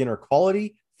Jeff Skinner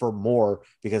quality for more,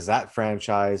 because that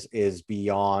franchise is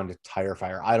beyond tire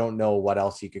fire. I don't know what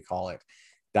else you could call it.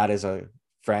 That is a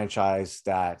franchise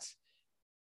that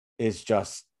is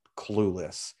just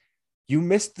clueless. You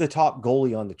missed the top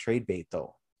goalie on the trade bait,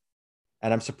 though,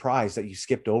 and I'm surprised that you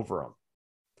skipped over him.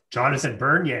 Jonathan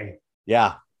Bernier.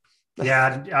 Yeah.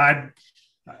 Yeah.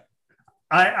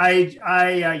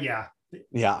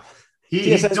 Yeah.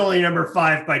 He's only number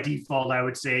 5 by default, I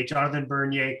would say. Jonathan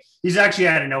Bernier. He's actually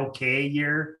had an okay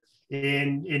year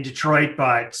in Detroit,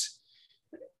 but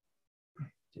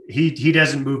he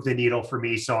doesn't move the needle for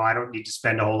me, so I don't need to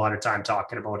spend a whole lot of time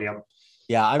talking about him.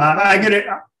 Yeah, I'm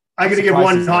gonna give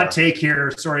one hot take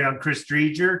here. Sorry, on Chris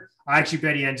Driedger. I actually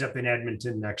bet he ends up in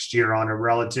Edmonton next year on a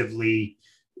relatively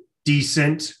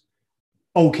decent,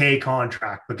 okay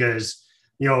contract, because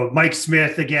Mike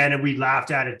Smith again, and we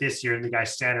laughed at it this year, and the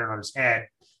guy's standing on his head.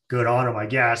 Good on him, I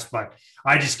guess, but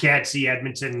I just can't see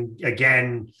Edmonton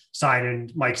again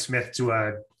signing Mike Smith to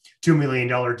a $2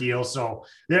 million deal. So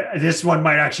this one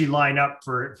might actually line up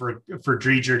for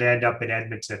Driedger to end up in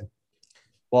Edmonton.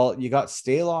 Well, you got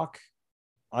Stalock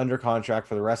under contract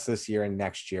for the rest of this year and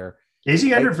next year. Is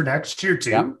he under for next year too?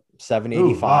 Yep,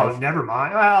 $785. Oh, never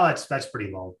mind. Well, that's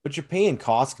pretty low. But you're paying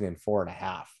Koskinen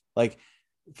 $4.5. Like,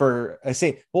 I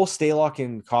say both Stalock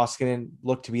and Koskinen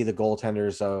look to be the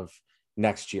goaltenders of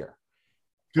next year.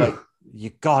 But you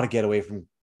got to get away from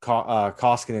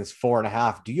Koskinen's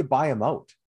 $4.5. Do you buy him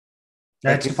out?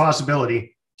 That's a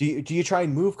possibility. Do you try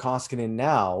and move Koskinen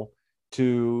now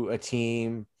to a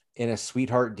team in a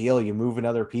sweetheart deal? You move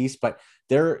another piece, but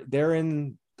they're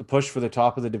in the push for the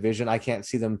top of the division. I can't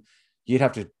see them. You'd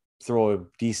have to throw a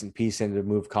decent piece in to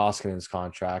move Koskinen's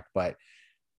contract, but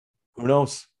who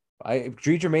knows?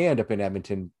 Driedger may end up in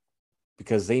Edmonton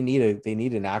because they need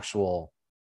an actual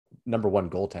number one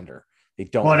goaltender. They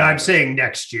don't. Well, I'm saying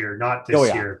next year, not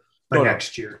this year, but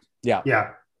next year. Yeah.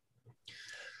 Yeah.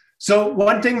 So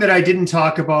one thing that I didn't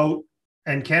talk about,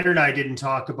 and Ken and I didn't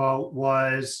talk about,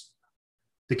 was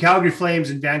the Calgary Flames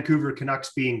and Vancouver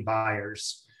Canucks being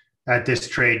buyers at this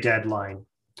trade deadline.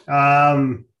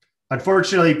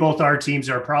 Unfortunately, both our teams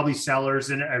are probably sellers,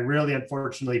 and really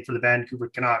unfortunately for the Vancouver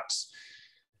Canucks,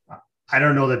 I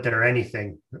don't know that they're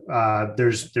anything.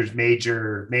 There's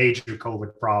major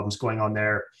COVID problems going on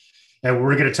there. And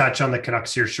we're going to touch on the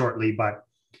Canucks here shortly, but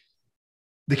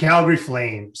the Calgary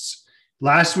Flames.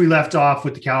 Last we left off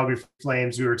with the Calgary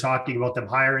Flames, we were talking about them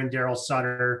hiring Daryl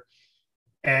Sutter,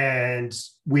 and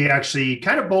we actually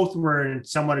kind of both were in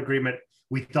somewhat agreement.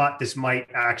 We thought this might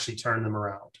actually turn them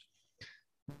around.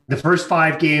 The first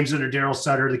 5 games under Daryl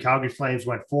Sutter, the Calgary Flames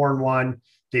went 4-1.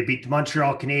 They beat the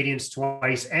Montreal Canadiens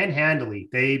twice and handily.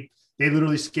 They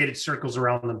literally skated circles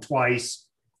around them twice.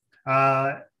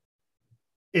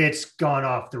 It's gone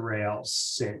off the rails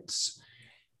since.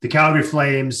 The Calgary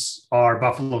Flames are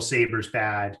Buffalo Sabres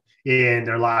bad in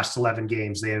their last 11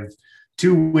 games. They have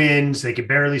 2 wins. They could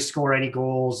barely score any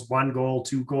goals, 1 goal,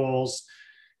 2 goals.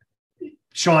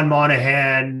 Sean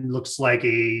Monahan looks like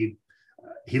an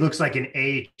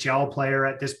AHL player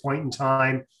at this point in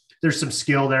time. There's some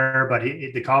skill there, but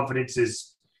the confidence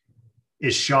is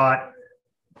shot.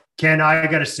 Ken, I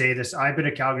got to say this. I've been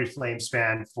a Calgary Flames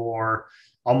fan for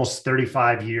almost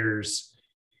 35 years.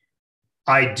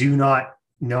 I do not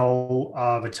know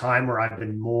of a time where I've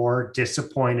been more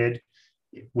disappointed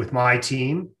with my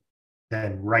team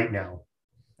than right now.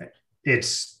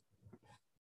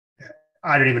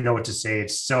 I don't even know what to say.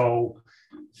 It's so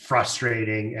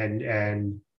frustrating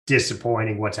and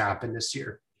disappointing what's happened this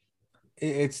year.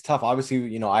 It's tough.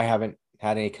 Obviously, I haven't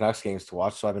had any Canucks games to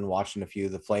watch, so I've been watching a few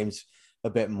of the Flames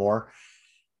a bit more.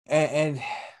 And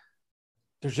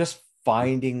they're just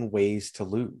finding ways to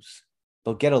lose.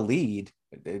 They'll get a lead.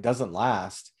 It doesn't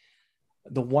last.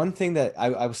 The one thing that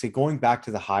I would say, going back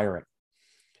to the hiring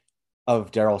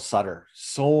of Daryl Sutter,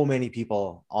 so many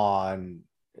people on,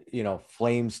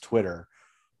 Flames Twitter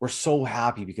were so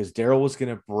happy because Daryl was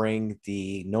going to bring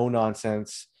the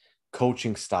no-nonsense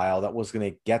coaching style that was going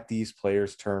to get these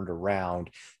players turned around.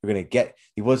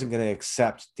 He wasn't going to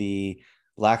accept the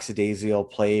lackadaisical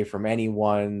play from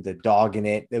anyone, the dog in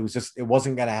it. It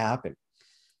wasn't going to happen.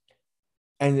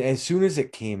 And as soon as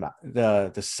it came,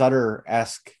 the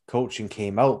Sutter-esque coaching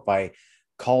came out by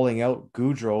calling out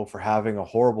Goudreau for having a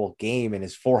horrible game in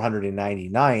his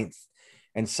 499th,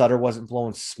 and Sutter wasn't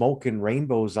blowing smoke and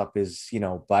rainbows up his,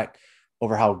 butt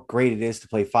over how great it is to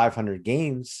play 500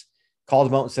 games, called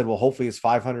him out and said, well, hopefully his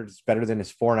 500 is better than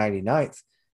his 499th.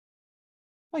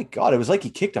 My God, it was like he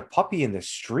kicked a puppy in the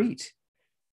street.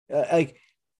 Like,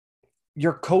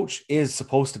 your coach is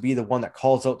supposed to be the one that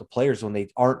calls out the players when they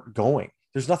aren't going.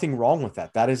 There's nothing wrong with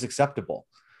that. That is acceptable.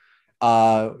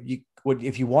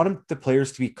 If you want the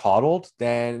players to be coddled,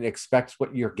 then expect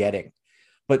what you're getting.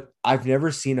 But I've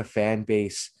never seen a fan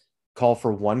base call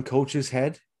for one coach's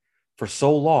head for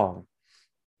so long.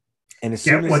 And as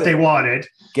soon as they wanted,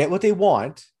 get what they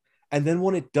want. And then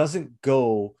when it doesn't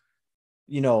go,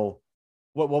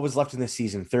 what was left in this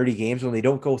season, 30 games, when they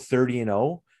don't go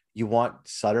 30-0, you want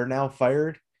Sutter now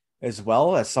fired as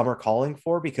well, as some are calling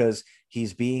for, because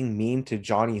he's being mean to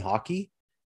Johnny Hockey.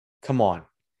 Come on.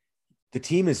 The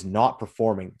team is not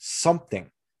performing. Something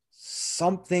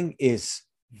is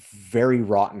very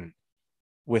rotten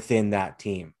within that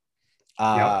team.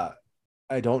 I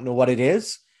don't know what it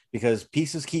is, because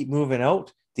pieces keep moving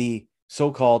out. The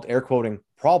so-called, air quoting,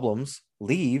 problems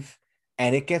leave,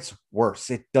 and it gets worse.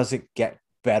 It doesn't get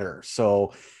better.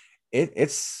 So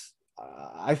it's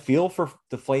I feel for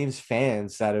the Flames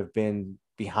fans that have been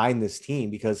behind this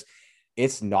team, because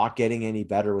it's not getting any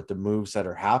better with the moves that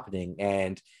are happening.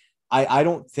 And I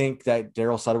don't think that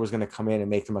Daryl Sutter was going to come in and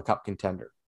make them a cup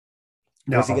contender.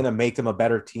 No. Was he going to make them a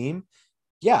better team?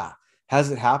 Yeah. Has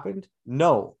it happened?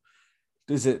 No.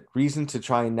 Is it reason to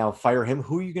try and now fire him?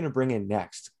 Who are you going to bring in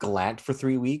next? Gallant for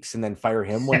 3 weeks and then fire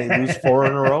him when they lose 4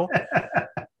 in a row?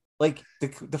 Like,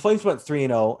 the Flames went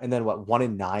 3-0 and then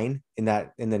 1-9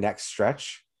 in the next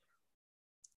stretch.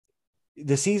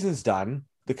 The season's done.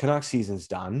 The Canucks season's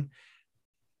done.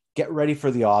 Get ready for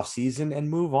the off season and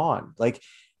move on. Like,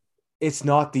 it's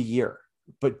not the year,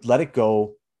 but let it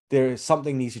go. There's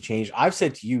something needs to change. I've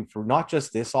said to you, for not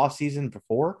just this off season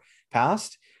before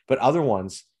past, but other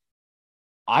ones,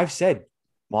 I've said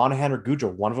Monahan or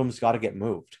Goudreau, one of them's got to get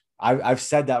moved. I've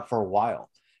said that for a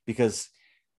while, because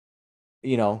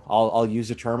I'll use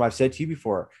a term I've said to you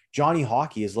before. Johnny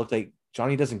Hockey has looked like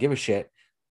Johnny doesn't give a shit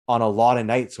on a lot of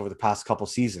nights over the past couple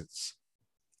seasons.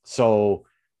 So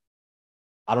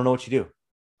I don't know what you do.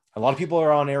 A lot of people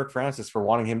are on Eric Francis for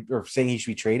wanting him, or saying he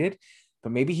should be traded,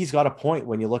 but maybe he's got a point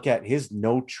when you look at his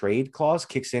no trade clause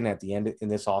kicks in at the end in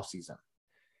this offseason.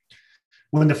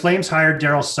 When the Flames hired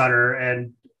Daryl Sutter,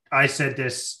 and I said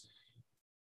this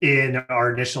in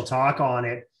our initial talk on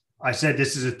it, I said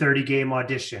this is a 30-game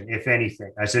audition, if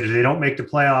anything. I said if they don't make the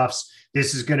playoffs,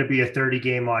 this is going to be a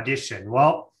 30-game audition.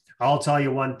 Well, I'll tell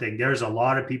you one thing. There's a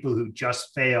lot of people who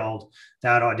just failed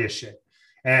that audition.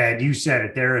 And you said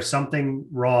it. There is something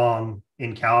wrong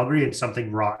in Calgary and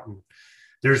something rotten.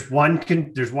 There's one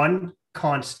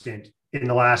constant in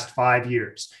the last 5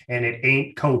 years, and it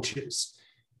ain't coaches.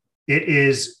 It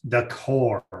is the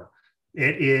core.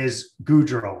 It is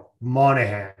Goudreau,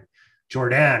 Monahan,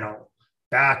 Giordano,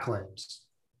 Backlund,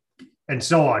 and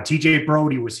so on. TJ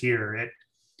Brody was here.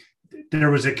 There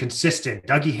was a consistent.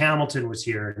 Dougie Hamilton was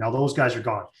here. Now those guys are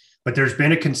gone. But there's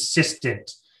been a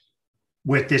consistent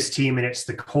with this team, and it's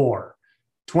the core.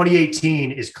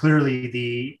 2018 is clearly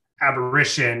the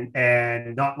aberration,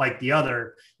 and not like the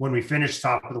other when we finished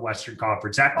top of the Western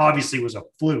Conference. That obviously was a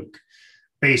fluke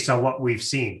based on what we've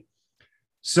seen.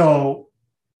 So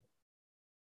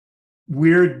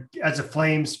we're, as a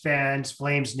Flames fans,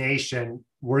 Flames Nation,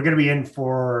 we're going to be in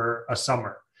for a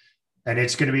summer. And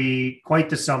it's going to be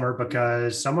quite the summer,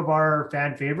 because some of our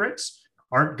fan favorites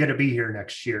aren't going to be here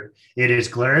next year. It is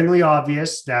glaringly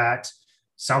obvious that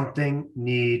something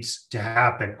needs to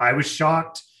happen. I was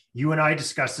shocked. You and I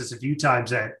discussed this a few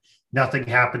times, that nothing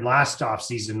happened last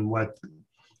offseason with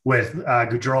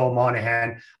Goudreau,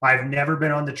 Monahan. I've never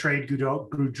been on the trade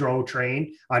Goudreau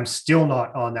train. I'm still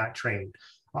not on that train.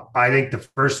 I think the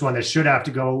first one that should have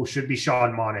to go should be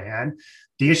Sean Monahan.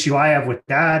 The issue I have with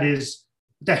that is,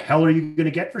 what the hell are you going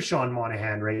to get for Sean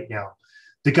Monahan right now?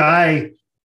 The guy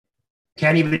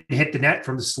can't even hit the net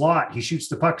from the slot. He shoots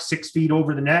the puck 6 feet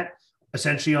over the net,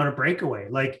 essentially on a breakaway.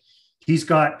 Like, he's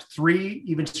got 3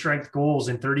 even strength goals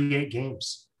in 38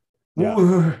 games.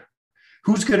 Yeah.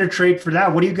 Who's going to trade for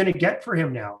that? What are you going to get for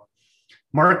him now?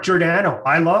 Mark Giordano.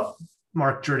 I love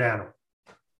Mark Giordano.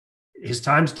 His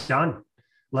time's done.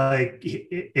 Like,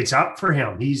 it's up for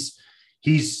him. He's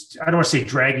I don't want to say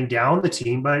dragging down the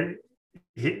team, but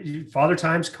Father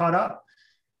Time's caught up.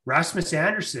 Rasmus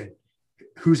Anderson,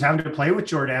 who's having to play with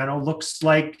Giordano, looks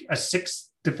like a 6th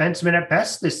defenseman at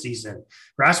best this season.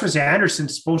 Rasmus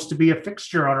Anderson's supposed to be a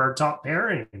fixture on our top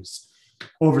pairings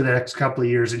over the next couple of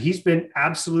years, and he's been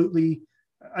absolutely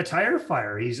a tire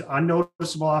fire. He's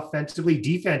unnoticeable offensively.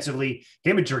 Defensively,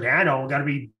 him and Giordano got to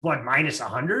be minus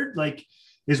 100, like,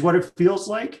 is what it feels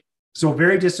like. So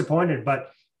very disappointed.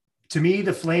 But to me,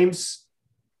 the Flames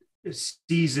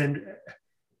season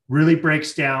really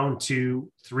breaks down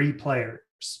to 3 players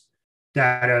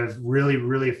that have really,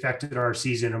 really affected our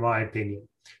season, in my opinion.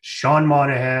 Sean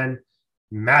Monahan,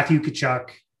 Matthew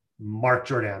Tkachuk, Mark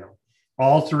Giordano.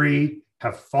 All 3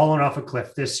 have fallen off a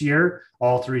cliff this year.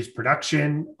 All 3's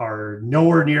production are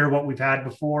nowhere near what we've had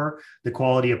before, the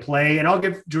quality of play. And I'll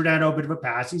give Giordano a bit of a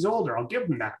pass. He's older. I'll give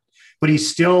him that. But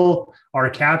he's still our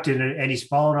captain, and he's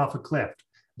fallen off a cliff.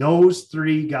 Those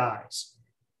 3 guys,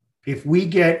 if we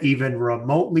get even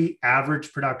remotely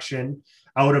average production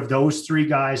out of those 3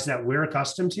 guys that we're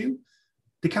accustomed to,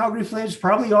 the Calgary Flames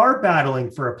probably are battling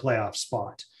for a playoff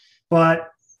spot. But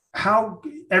how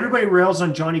everybody rails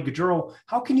on Johnny Gaudreau.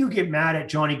 How can you get mad at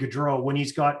Johnny Gaudreau when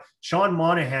he's got Sean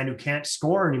Monahan, who can't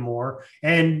score anymore,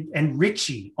 and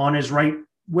Richie on his right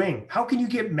wing? How can you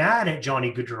get mad at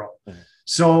Johnny Gaudreau? Mm-hmm.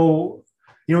 So,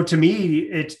 to me,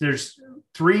 there's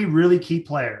 3 really key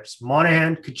players: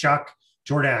 Monahan, Tkachuk,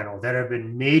 Giordano, that have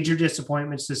been major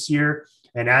disappointments this year.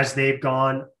 And as they've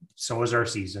gone, so is our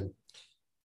season.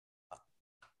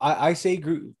 I say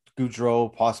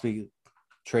Gaudreau possibly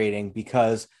trading,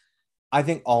 because I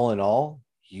think all in all,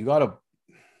 you gotta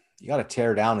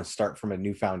tear down and start from a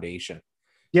new foundation.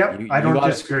 Yeah, I don't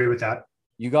disagree with that.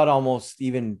 You got to almost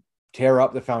even tear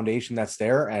up the foundation that's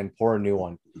there and pour a new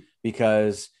one,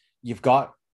 because you've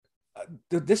got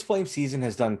this Flame season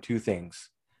has done 2 things.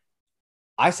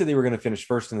 I said they were going to finish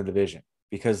first in the division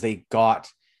because they got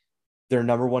their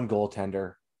number 1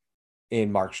 goaltender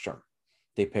in Markstrom.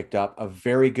 They picked up a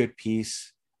very good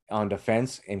piece on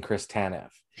defense in Chris Tanev.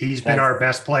 He's been our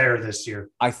best player this year.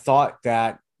 I thought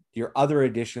that your other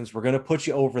additions were going to put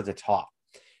you over the top.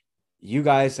 You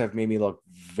guys have made me look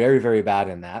very, very bad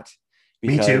in that.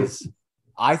 Me too.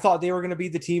 I thought they were going to be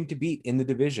the team to beat in the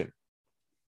division.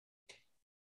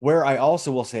 Where I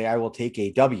also will say I will take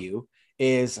a W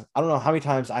is, I don't know how many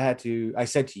times I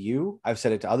said to you, I've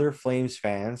said it to other Flames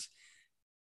fans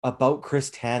about Chris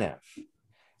Tanev.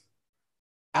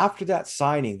 After that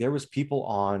signing, there was people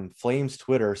on Flames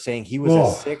Twitter saying he was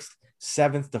a 6th,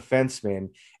 7th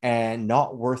defenseman and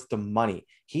not worth the money.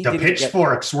 The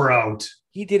pitchforks were out.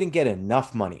 He didn't get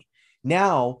enough money.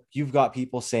 Now you've got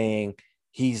people saying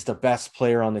he's the best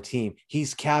player on the team.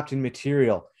 He's captain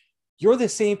material. You're the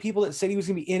same people that said he was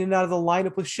going to be in and out of the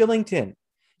lineup with Shillington.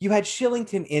 You had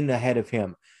Shillington in ahead of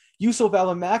him. Yusuf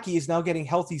Alamaki is now getting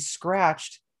healthy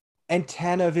scratched, and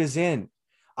Tanev is in.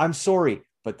 I'm sorry,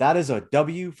 but that is a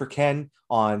W for Ken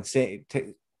on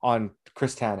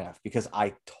Chris Tanev, because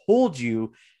I told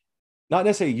you, not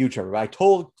necessarily you, Trevor, but I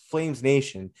told Flames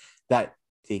Nation that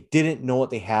they didn't know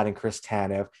what they had in Chris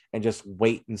Tanev, and just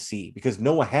wait and see. Because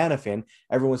Noah Hannafin,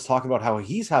 everyone's talking about how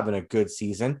he's having a good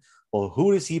season. Well,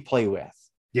 who does he play with?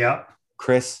 Yeah.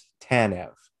 Chris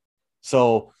Tanev.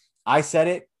 So I said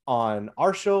it on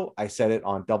our show. I said it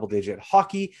on Double Digit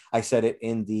Hockey. I said it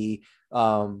in the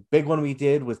big one we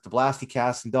did with the Blasty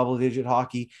Cast and Double Digit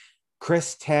Hockey.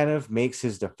 Chris Tanev makes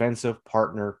his defensive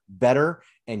partner better,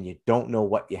 and you don't know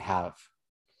what you have.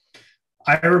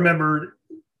 I remember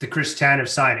the Chris Tanev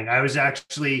signing. I was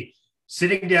actually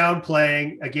sitting down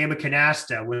playing a game of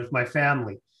canasta with my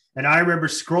family. And I remember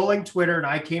scrolling Twitter, and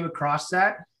I came across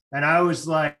that, and I was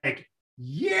like,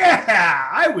 yeah,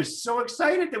 I was so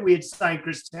excited that we had signed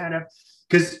Chris Tanev,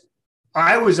 because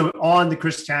I was on the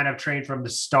Chris Tanev train from the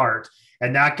start.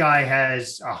 And that guy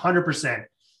has 100%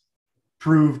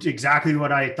 proved exactly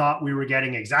what I thought we were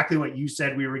getting, exactly what you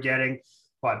said we were getting.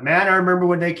 But man, I remember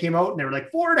when they came out and they were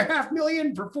like $4.5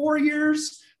 million for 4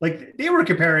 years. Like, they were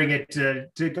comparing it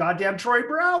to goddamn Troy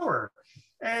Brouwer.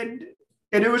 And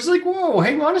it was like, whoa,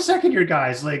 hang on a second here,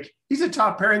 guys. Like, he's a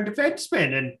top pairing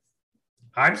defenseman. And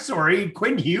I'm sorry,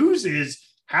 Quinn Hughes is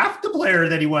half the player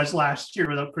that he was last year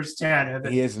without Chris Tanev.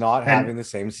 He is not having the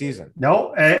same season.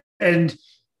 No. And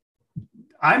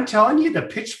I'm telling you, the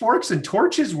pitchforks and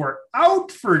torches were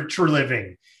out for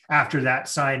Treliving after that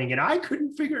signing. And I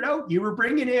couldn't figure it out. You were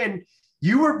bringing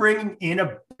in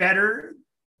a better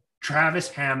Travis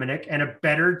Hamonic and a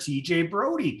better TJ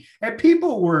Brody. And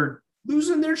people were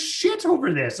losing their shit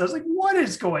over this. I was like, what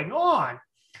is going on?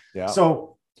 Yeah.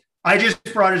 So I just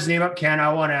brought his name up. Ken,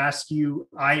 I want to ask you,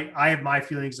 I have my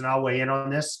feelings and I'll weigh in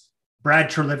on this. Brad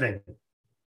Treliving,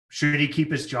 should he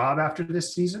keep his job after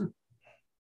this season?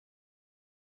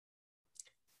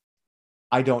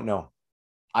 I don't know.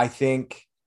 I think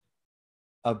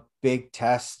a big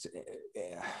test.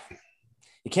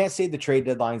 You can't say the trade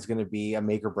deadline is going to be a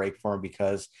make or break for him,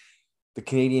 because the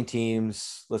Canadian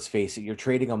teams, let's face it, you're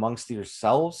trading amongst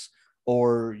yourselves,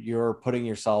 or you're putting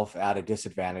yourself at a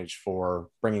disadvantage for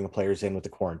bringing players in with the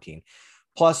quarantine.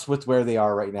 Plus, with where they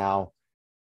are right now,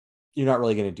 you're not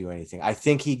really going to do anything. I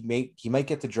think he might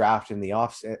get the draft in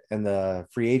the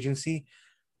free agency.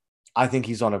 I think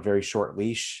he's on a very short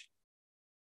leash,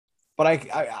 but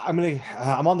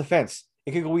I'm on the fence.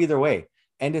 It could go either way.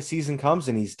 End of season comes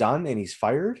and he's done and he's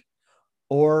fired,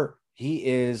 or he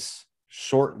is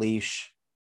short leash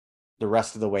the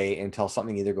rest of the way until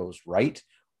something either goes right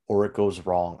or it goes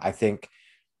wrong. I think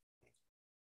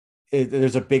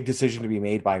there's a big decision to be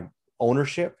made by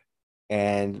ownership.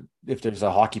 And if there's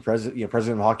a hockey president,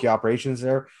 president of hockey operations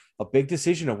there, a big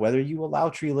decision of whether you allow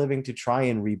Tree Living to try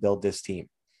and rebuild this team,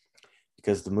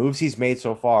 because the moves he's made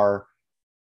so far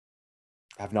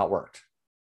have not worked.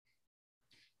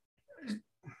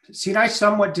 See, and I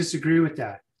somewhat disagree with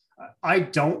that. I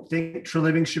don't think Tree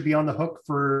Living should be on the hook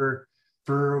for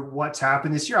what's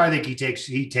happened this year. I think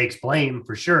he takes blame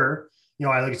for sure.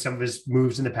 I look at some of his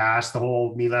moves in the past, the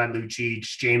whole Milan Lucic,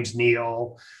 James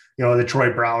Neal, the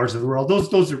Troy Browers of the world.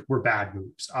 Those were bad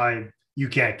moves. You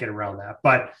can't get around that.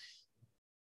 But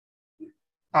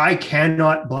I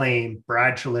cannot blame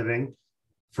Brad Treliving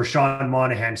for Sean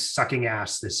Monahan sucking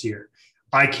ass this year.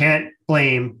 I can't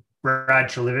blame Brad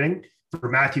Treliving for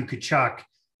Matthew Tkachuk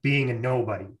being a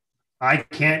nobody. I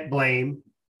can't blame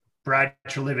Brad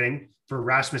Treliving for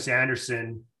Rasmus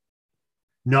Anderson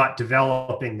not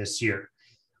developing this year.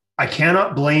 I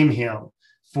cannot blame him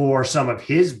for some of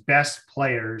his best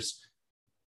players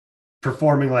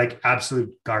performing like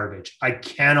absolute garbage. I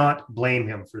cannot blame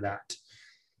him for that.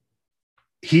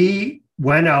 He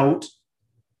went out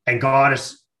and got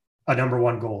us a number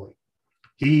one goalie.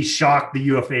 He shocked the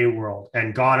UFA world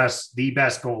and got us the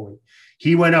best goalie.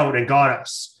 He went out and got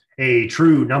us a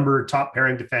true top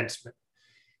pairing defenseman.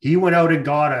 He went out and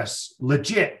got us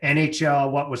legit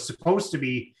NHL, what was supposed to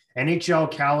be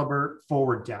NHL caliber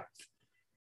forward depth.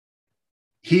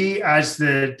 He, as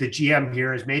the GM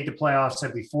here, has made the playoffs, I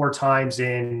believe, 4 times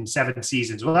in 7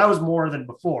 seasons. Well, that was more than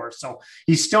before. So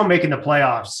he's still making the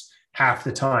playoffs half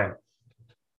the time.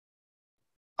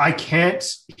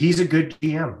 He's a good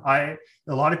GM.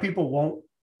 A lot of people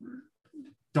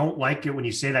don't like it when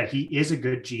you say that. He is a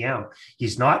good GM.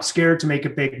 He's not scared to make a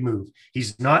big move.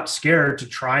 He's not scared to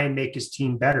try and make his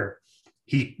team better.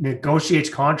 He negotiates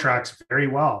contracts very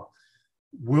well.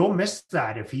 We'll miss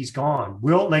that if he's gone.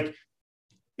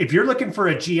 If you're looking for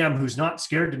a GM who's not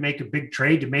scared to make a big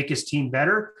trade to make his team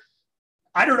better,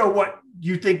 I don't know what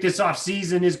you think this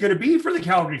offseason is going to be for the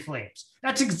Calgary Flames.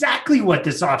 That's exactly what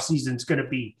this offseason is going to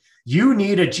be. You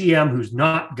need a GM who's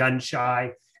not gun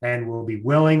shy and will be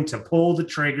willing to pull the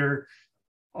trigger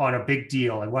on a big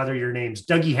deal. And whether your name's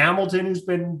Dougie Hamilton, who's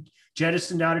been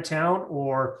jettisoned out of town,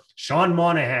 or Sean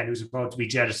Monahan, who's about to be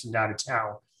jettisoned out of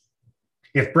town.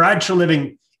 If Brad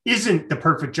Treliving isn't the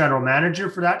perfect general manager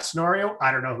for that scenario,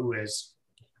 I don't know who is.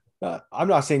 I'm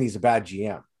not saying he's a bad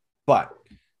GM, but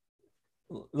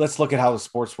let's look at how the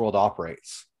sports world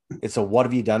operates. It's a what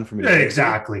have you done for me?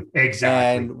 Exactly.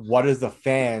 And what is the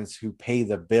fans who pay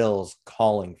the bills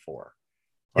calling for?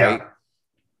 Right?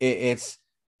 Yeah.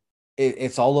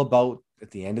 It's all about,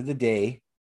 at the end of the day,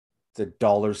 the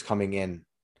dollars coming in.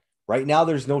 Right now,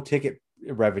 there's no ticket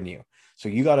revenue. So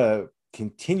you got to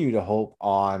continue to hope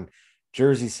on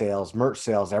jersey sales, merch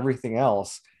sales, everything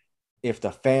else. If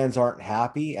the fans aren't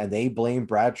happy and they blame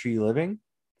Brad Tree Living,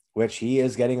 which he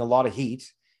is getting a lot of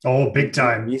heat. Oh, big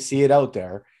time. We see it out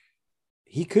there.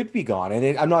 He could be gone.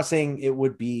 And I'm not saying it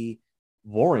would be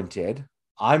warranted.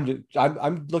 I'm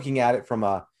looking at it from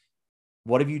a,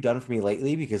 what have you done for me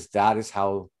lately? Because that is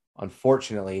how,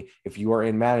 unfortunately, if you are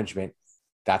in management,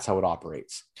 that's how it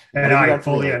operates. And I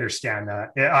fully understand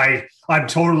that. I'm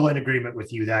totally in agreement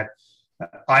with you that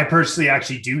I personally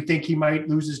actually do think he might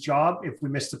lose his job if we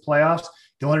miss the playoffs.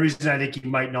 The only reason I think he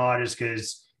might not is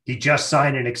because he just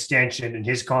signed an extension and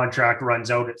his contract runs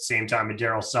out at the same time as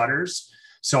Daryl Sutter's.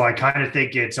 So I kind of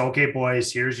think it's, okay,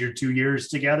 boys, here's your 2 years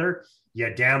together.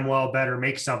 You damn well better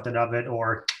make something of it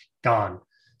or gone.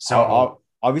 So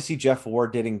obviously Jeff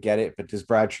Ward didn't get it, but does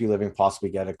Brad Tree Living possibly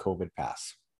get a COVID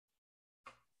pass?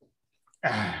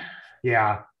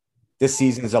 Yeah. This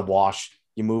season is a wash.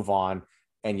 You move on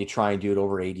and you try and do it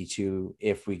over 82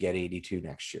 if we get 82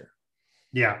 next year.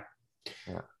 Yeah.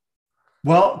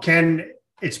 Well, Ken,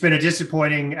 it's been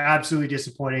a absolutely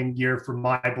disappointing year for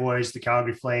my boys, the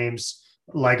Calgary Flames.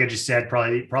 Like I just said,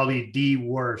 probably the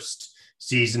worst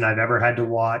season I've ever had to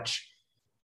watch.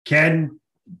 Ken,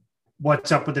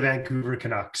 what's up with the Vancouver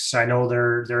Canucks? I know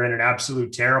they're in an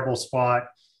absolute terrible spot,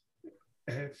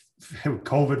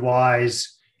 COVID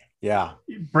wise. Yeah.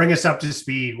 Bring us up to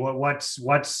speed. What's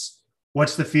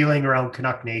the feeling around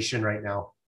Canuck Nation right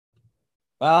now?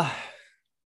 Well,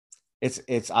 it's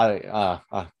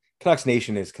Canucks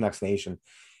Nation is Canucks Nation.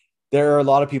 There are a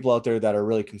lot of people out there that are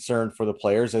really concerned for the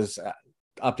players. As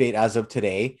update as of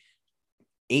today,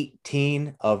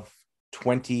 18 of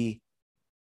 20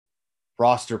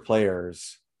 roster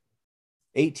players,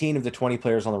 18 of the 20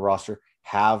 players on the roster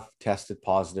have tested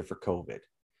positive for COVID.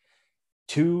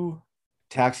 2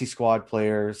 taxi squad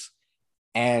players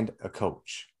and a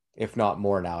coach, if not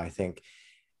more now, I think.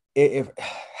 If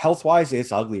health-wise,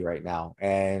 it's ugly right now.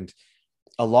 And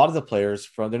a lot of the players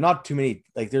they're not too many,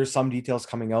 like there's some details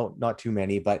coming out, not too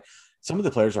many, but some of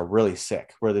the players are really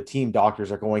sick where the team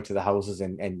doctors are going to the houses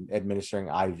and administering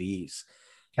IVs.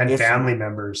 And family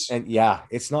members. And yeah,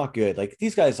 it's not good. Like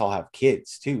these guys all have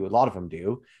kids too. A lot of them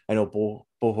do. I know Bo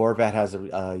Horvat has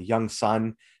a young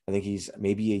son. I think he's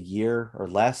maybe a year or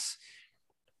less.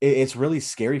 It's really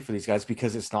scary for these guys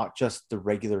because it's not just the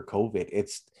regular COVID.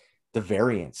 It's the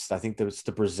variants. I think there's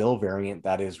the Brazil variant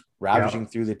that is ravaging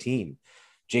through the team.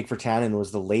 Jake Virtanen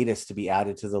was the latest to be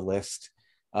added to the list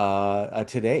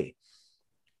today.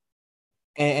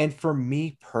 And for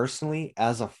me personally,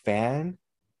 as a fan,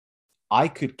 I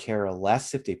could care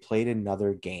less if they played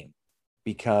another game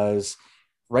because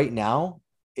right now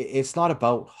it's not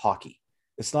about hockey.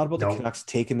 It's not about the Canucks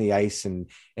taking the ice and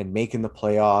making the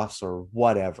playoffs or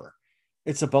whatever.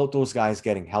 It's about those guys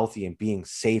getting healthy and being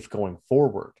safe going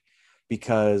forward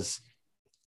because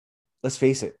let's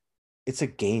face it, it's a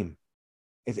game.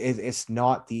 It's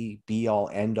not the be all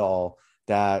end all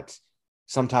that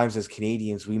sometimes as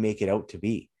Canadians we make it out to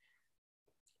be.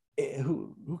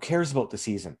 Who cares about the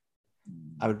season?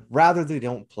 I would rather they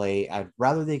don't play. I'd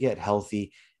rather they get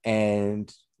healthy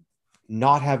and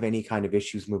not have any kind of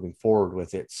issues moving forward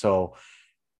with it. So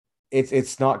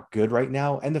it's not good right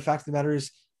now. And the fact of the matter is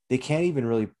they can't even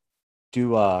really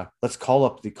do let's call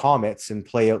up the Comets and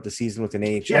play out the season with an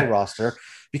AHL roster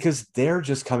because they're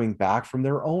just coming back from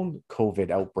their own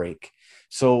COVID outbreak.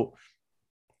 So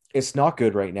it's not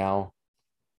good right now.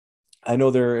 I know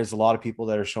there is a lot of people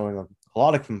that are showing a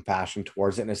lot of compassion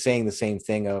towards it and are saying the same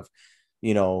thing of,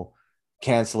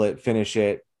 cancel it, finish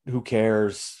it, who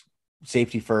cares,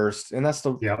 safety first. And that's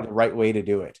the right way to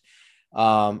do it.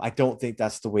 I don't think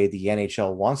that's the way the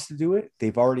NHL wants to do it.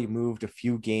 They've already moved a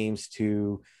few games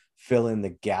to fill in the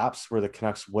gaps where the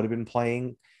Canucks would have been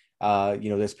playing.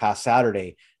 This past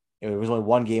Saturday, it was only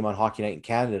one game on Hockey Night in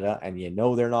Canada, and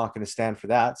they're not going to stand for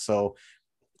that. So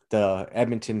the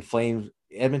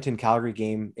Edmonton Calgary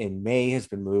game in May has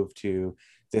been moved to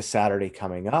this Saturday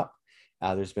coming up.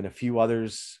 There's been a few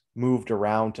others moved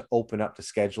around to open up the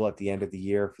schedule at the end of the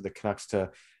year for the Canucks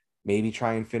to maybe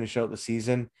try and finish out the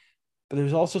season. But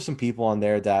there's also some people on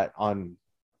there that on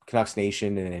Canucks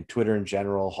Nation and in Twitter in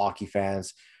general, hockey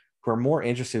fans, who are more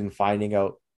interested in finding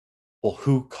out, well,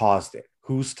 who caused it?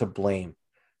 Who's to blame?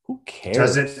 Who cares?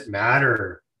 Doesn't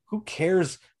matter. Who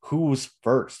cares who was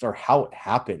first or how it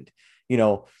happened?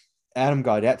 Adam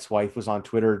Gaudette's wife was on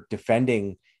Twitter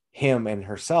defending him and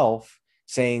herself,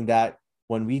 saying that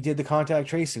when we did the contact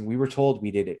tracing, we were told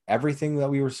we did everything that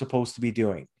we were supposed to be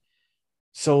doing.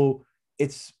 So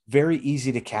it's very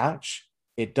easy to catch.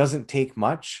 It doesn't take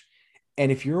much.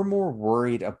 And if you're more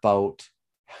worried about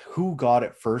who got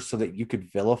it first so that you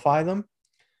could vilify them,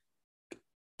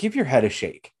 give your head a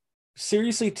shake.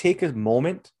 Seriously, take a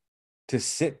moment to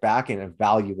sit back and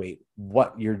evaluate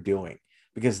what you're doing,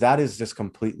 because that is just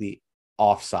completely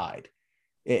offside.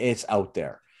 It's out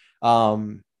there.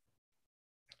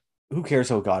 Who cares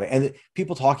who got it? And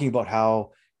people talking about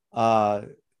how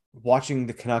watching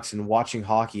the Canucks and watching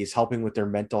hockey is helping with their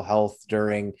mental health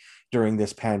during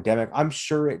this pandemic. I'm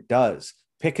sure it does.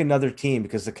 Pick another team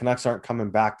because the Canucks aren't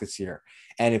coming back this year.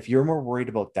 And if you're more worried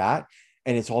about that,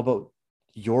 and it's all about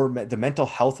the mental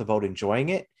health about enjoying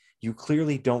it, you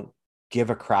clearly don't give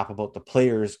a crap about the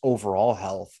players' overall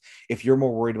health if you're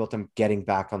more worried about them getting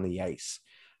back on the ice.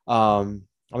 I'm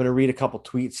going to read a couple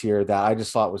tweets here that I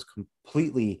just thought was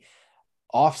completely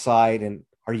offside. And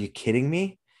are you kidding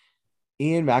me?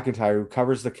 Ian McIntyre, who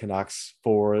covers the Canucks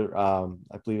for,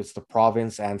 I believe it's the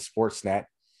Province and Sportsnet,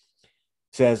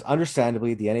 says,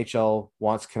 understandably, the NHL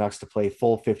wants Canucks to play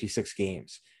full 56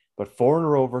 games, but 4 in a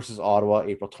row versus Ottawa,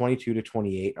 April 22 to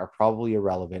 28, are probably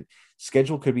irrelevant.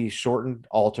 Schedule could be shortened,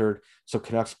 altered, so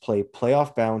Canucks play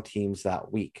playoff-bound teams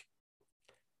that week.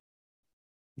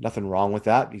 Nothing wrong with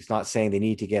that. He's not saying they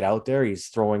need to get out there. He's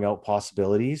throwing out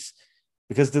possibilities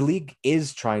because the league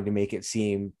is trying to make it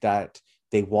seem that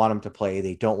they want them to play.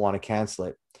 They don't want to cancel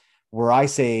it. Where I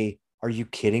say, are you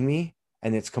kidding me?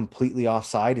 And it's completely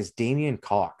offside is Damian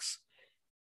Cox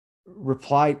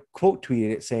quote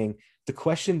tweeted it saying, the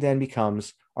question then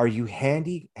becomes, are you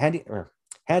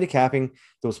handicapping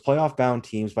those playoff bound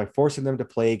teams by forcing them to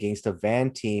play against a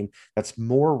van team that's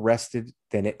more rested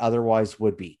than it otherwise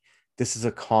would be? This is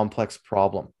a complex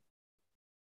problem.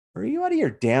 Are you out of your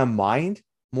damn mind?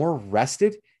 More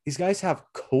rested? These guys have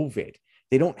COVID.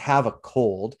 They don't have a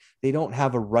cold. They don't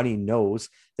have a runny nose.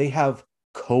 They have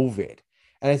COVID.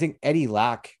 And I think Eddie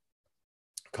Lack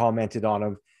commented on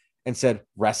him and said,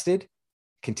 rested?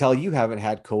 Can tell you haven't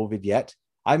had COVID yet.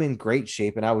 I'm in great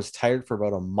shape and I was tired for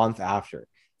about a month after.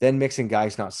 Then mixing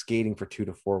guys not skating for 2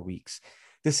 to 4 weeks.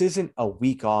 This isn't a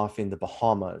week off in the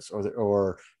Bahamas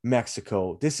or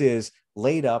Mexico. This is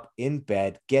laid up in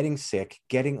bed, getting sick,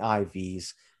 getting IVs.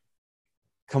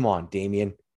 Come on,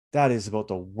 Damien. That is about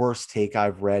the worst take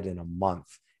I've read in a month.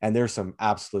 And there's some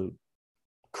absolute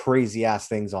crazy ass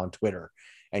things on Twitter.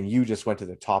 And you just went to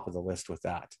the top of the list with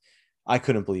that. I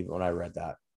couldn't believe it when I read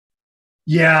that.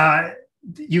 Yeah,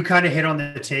 you kind of hit on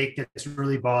the take that's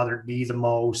really bothered me the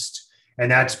most. And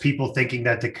that's people thinking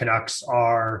that the Canucks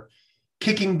are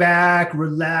kicking back,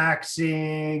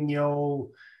 relaxing,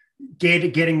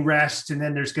 getting rest. And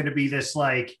then there's going to be this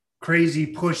like crazy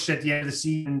push at the end of the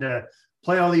season to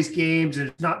play all these games. And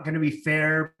it's not going to be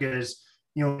fair because,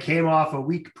 came off a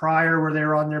week prior where they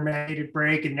were on their mandated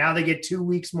break. And now they get 2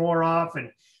 weeks more off and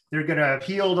they're going to have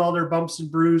healed all their bumps and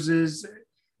bruises.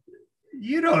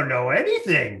 You don't know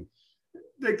anything.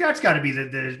 Like, that's got to be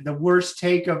the worst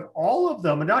take of all of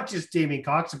them, and not just Damien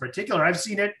Cox in particular. I've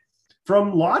seen it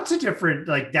from lots of different,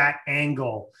 like, that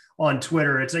angle on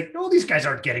Twitter. It's like, no, these guys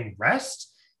aren't getting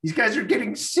rest. These guys are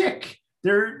getting sick.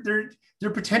 They're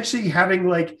potentially having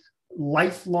like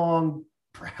lifelong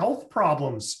health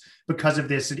problems because of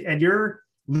this, and you're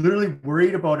literally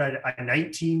worried about a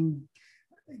 19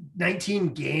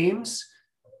 games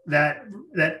that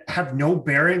have no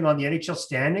bearing on the NHL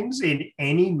standings in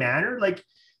any manner. Like,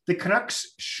 the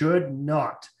Canucks should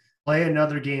not play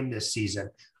another game this season.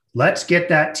 Let's get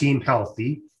that team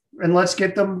healthy and let's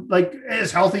get them like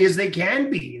as healthy as they can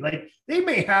be. Like, they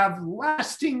may have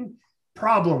lasting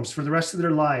problems for the rest of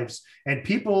their lives, and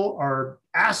people are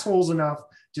assholes enough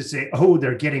to say, oh,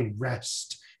 they're getting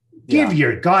rest. Give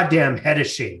your goddamn head a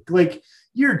shake. Like,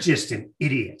 you're just an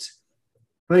idiot.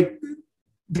 Like,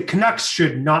 the Canucks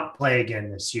should not play again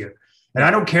this year. And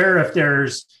I don't care if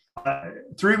there's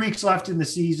 3 weeks left in the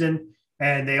season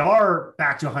and they are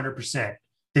back to 100%.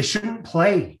 They shouldn't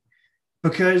play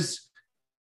because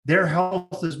their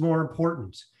health is more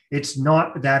important. It's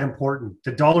not that important.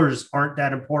 The dollars aren't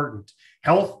that important.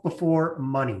 Health before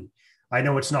money. I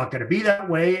know it's not going to be that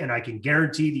way, and I can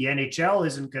guarantee the NHL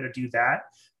isn't going to do that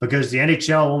because the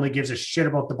NHL only gives a shit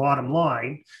about the bottom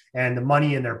line and the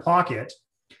money in their pocket.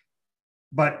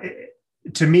 But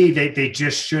to me, they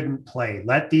just shouldn't play.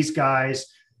 Let these guys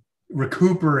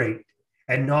recuperate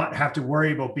and not have to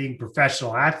worry about being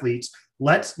professional athletes.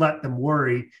 Let's let them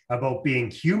worry about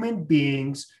being human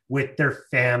beings with their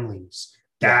families.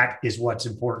 That is what's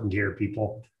important here,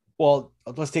 people. Well,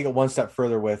 let's take it one step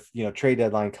further with, trade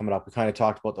deadline coming up. We kind of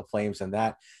talked about the Flames and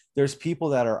that. There's people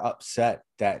that are upset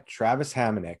that Travis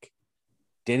Hamonic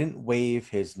didn't waive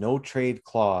his no trade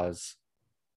clause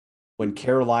when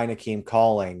Carolina came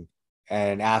calling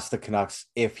and asked the Canucks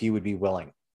if he would be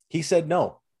willing. He said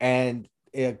no. And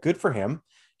good for him.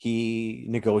 He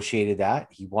negotiated that.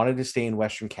 He wanted to stay in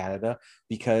Western Canada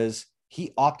because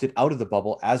he opted out of the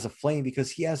bubble as a Flame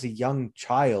because he has a young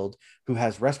child who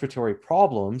has respiratory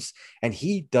problems and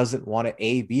he doesn't want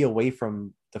to be away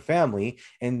from the family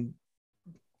and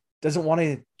doesn't want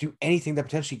to do anything that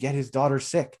potentially get his daughter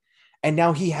sick. And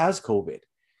now he has COVID.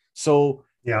 So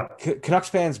Canucks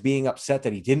fans being upset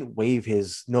that he didn't waive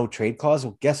his no trade clause.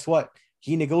 Well, guess what?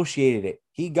 He negotiated it.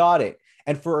 He got it.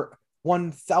 And for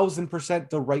 1000%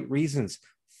 the right reasons,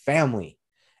 family.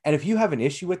 And if you have an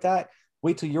issue with that,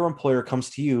 wait till your employer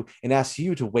comes to you and asks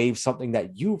you to waive something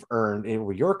that you've earned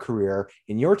over your career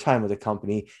in your time with the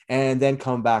company, and then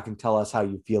come back and tell us how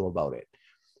you feel about it,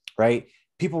 right?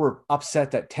 People were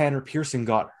upset that Tanner Pearson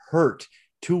got hurt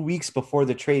 2 weeks before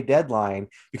the trade deadline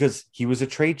because he was a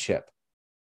trade chip.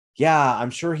 Yeah, I'm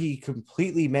sure he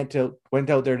completely went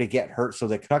out there to get hurt so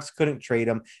the Canucks couldn't trade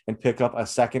him and pick up a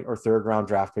second or third round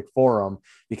draft pick for him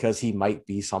because he might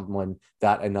be someone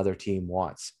that another team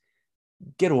wants.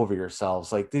 Get over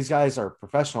yourselves. Like, these guys are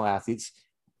professional athletes,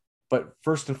 but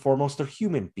first and foremost, they're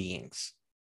human beings.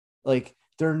 Like,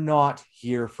 they're not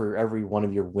here for every one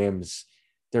of your whims.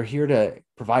 They're here to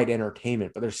provide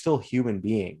entertainment, but they're still human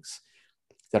beings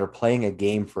that are playing a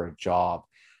game for a job.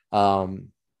 I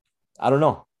don't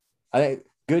know.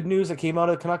 Good good news that came out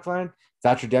of Canuck land,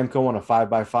 Thatcher Demko on a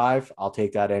 5x5. I'll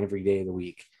take that every day of the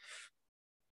week.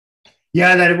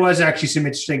 Yeah, that was actually some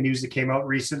interesting news that came out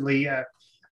recently.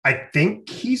 I think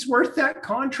he's worth that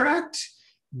contract.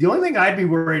 The only thing I'd be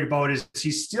worried about is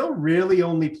he's still really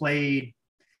only played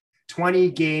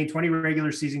 20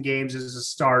 regular season games as a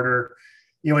starter.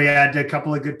 He had a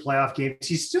couple of good playoff games.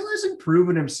 He still hasn't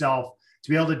proven himself to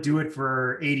be able to do it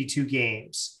for 82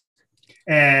 games.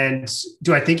 And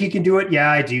do I think he can do it? Yeah,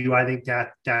 I do. I think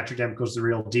that Thatcher Demko's the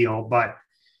real deal, but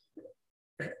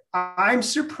I'm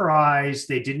surprised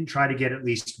they didn't try to get at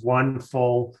least one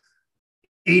full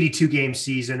 82 game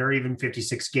season or even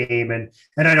 56 game. And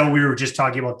I know we were just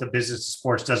talking about the business of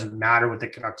sports doesn't matter with the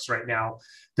Canucks right now,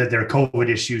 that their COVID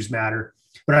issues matter.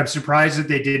 But I'm surprised that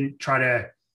they didn't try to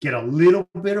get a little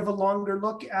bit of a longer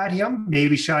look at him,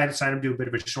 maybe sign him to a bit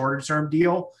of a shorter term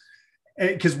deal.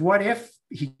 Because what if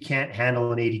he can't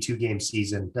handle an 82 game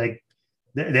season? Like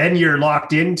then you're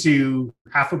locked into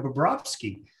half of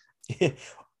Bobrovsky.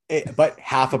 But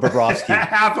half of Bobrovsky.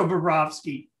 Half of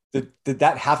Bobrovsky.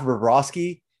 That half of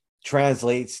Bobrovsky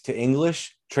translates to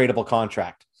English tradable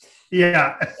contract.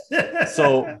 Yeah.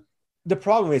 So the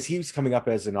problem is he was coming up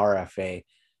as an RFA.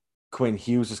 Quinn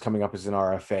Hughes is coming up as an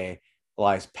RFA.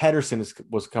 Elias Pettersson is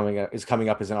coming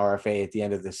up as an RFA at the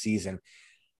end of the season.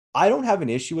 I don't have an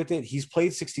issue with it. He's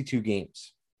played 62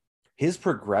 games. His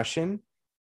progression,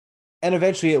 and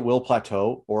eventually it will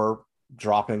plateau or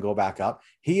drop and go back up.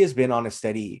 He has been on a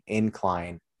steady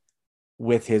incline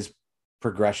with his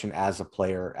progression as a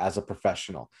player, as a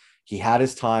professional. He had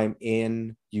his time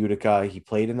in Utica. He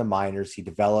played in the minors. He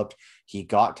developed. He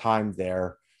got time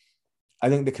there. I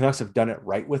think the Canucks have done it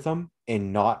right with him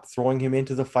in not throwing him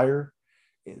into the fire.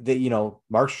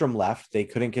 Markstrom left. They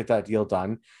couldn't get that deal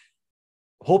done.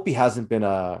 Holtby hasn't been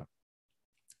a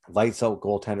lights out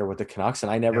goaltender with the Canucks,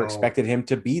 and I never expected him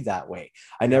to be that way.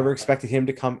 I never expected him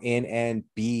to come in and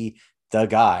be the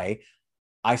guy.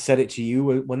 I said it to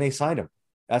you when they signed him.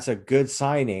 That's a good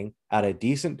signing at a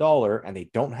decent dollar, and they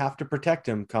don't have to protect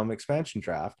him come expansion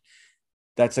draft.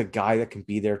 That's a guy that can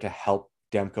be there to help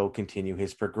Demko continue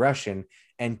his progression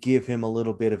and give him a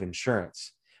little bit of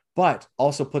insurance, but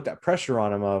also put that pressure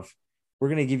on him of, we're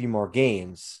going to give you more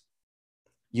games.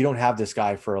 You don't have this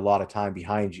guy for a lot of time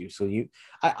behind you. So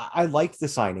I liked the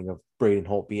signing of Braden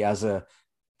Holtby as a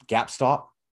gap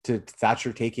stop to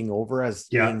Thatcher taking over as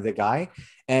being the guy.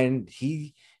 And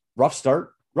rough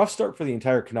start for the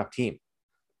entire Canuck team.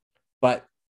 But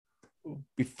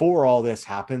before all this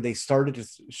happened, they started to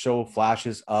show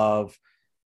flashes of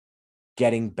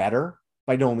getting better.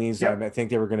 By no means, I think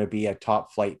they were going to be a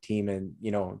top flight team in,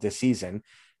 this season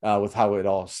with how it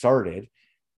all started.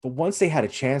 But once they had a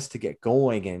chance to get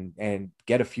going and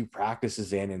get a few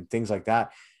practices in and things like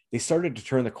that, they started to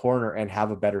turn the corner and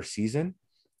have a better season.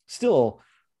 Still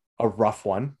a rough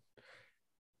one,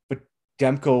 but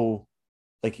Demko,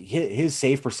 like his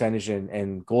save percentage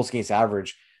and goals against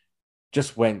average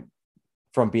just went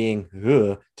from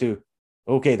being to,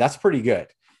 okay, that's pretty good.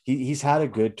 He's had a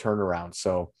good turnaround.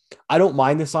 So I don't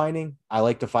mind the signing. I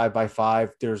like the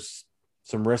 5x5. There's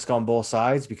some risk on both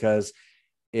sides because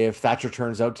if Thatcher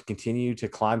turns out to continue to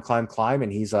climb,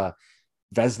 and he's a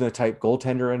Vezina type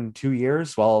goaltender in 2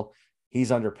 years, well,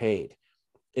 he's underpaid.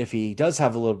 If he does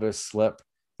have a little bit of slip,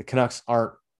 the Canucks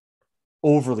aren't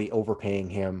overly overpaying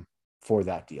him for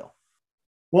that deal.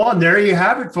 Well, and there you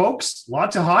have it, folks.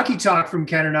 Lots of hockey talk from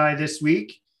Ken and I this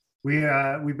week. We've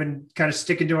been kind of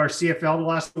sticking to our CFL the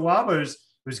last while, but it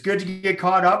was good to get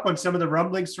caught up on some of the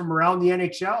rumblings from around the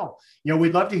NHL.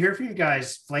 We'd love to hear from you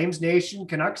guys. Flames Nation,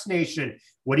 Canucks Nation.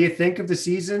 What do you think of the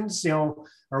seasons?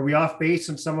 Are we off base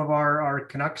on some of our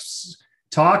Canucks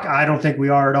talk? I don't think we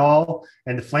are at all.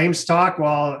 And the Flames talk,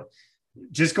 well,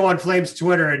 just go on Flames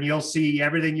Twitter and you'll see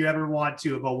everything you ever want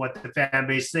to about what the fan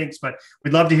base thinks. But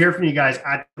we'd love to hear from you guys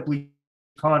at the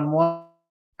BleacherCon 1,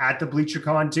 at the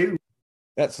BleacherCon 2.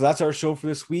 So that's our show for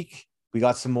this week. We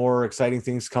got some more exciting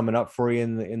things coming up for you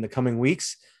in the coming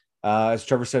weeks. As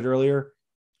Trevor said earlier,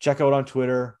 check out on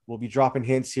Twitter. We'll be dropping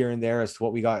hints here and there as to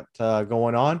what we got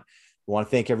going on. We want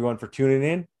to thank everyone for tuning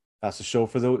in. That's the show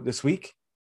for this week.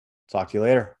 Talk to you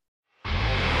later.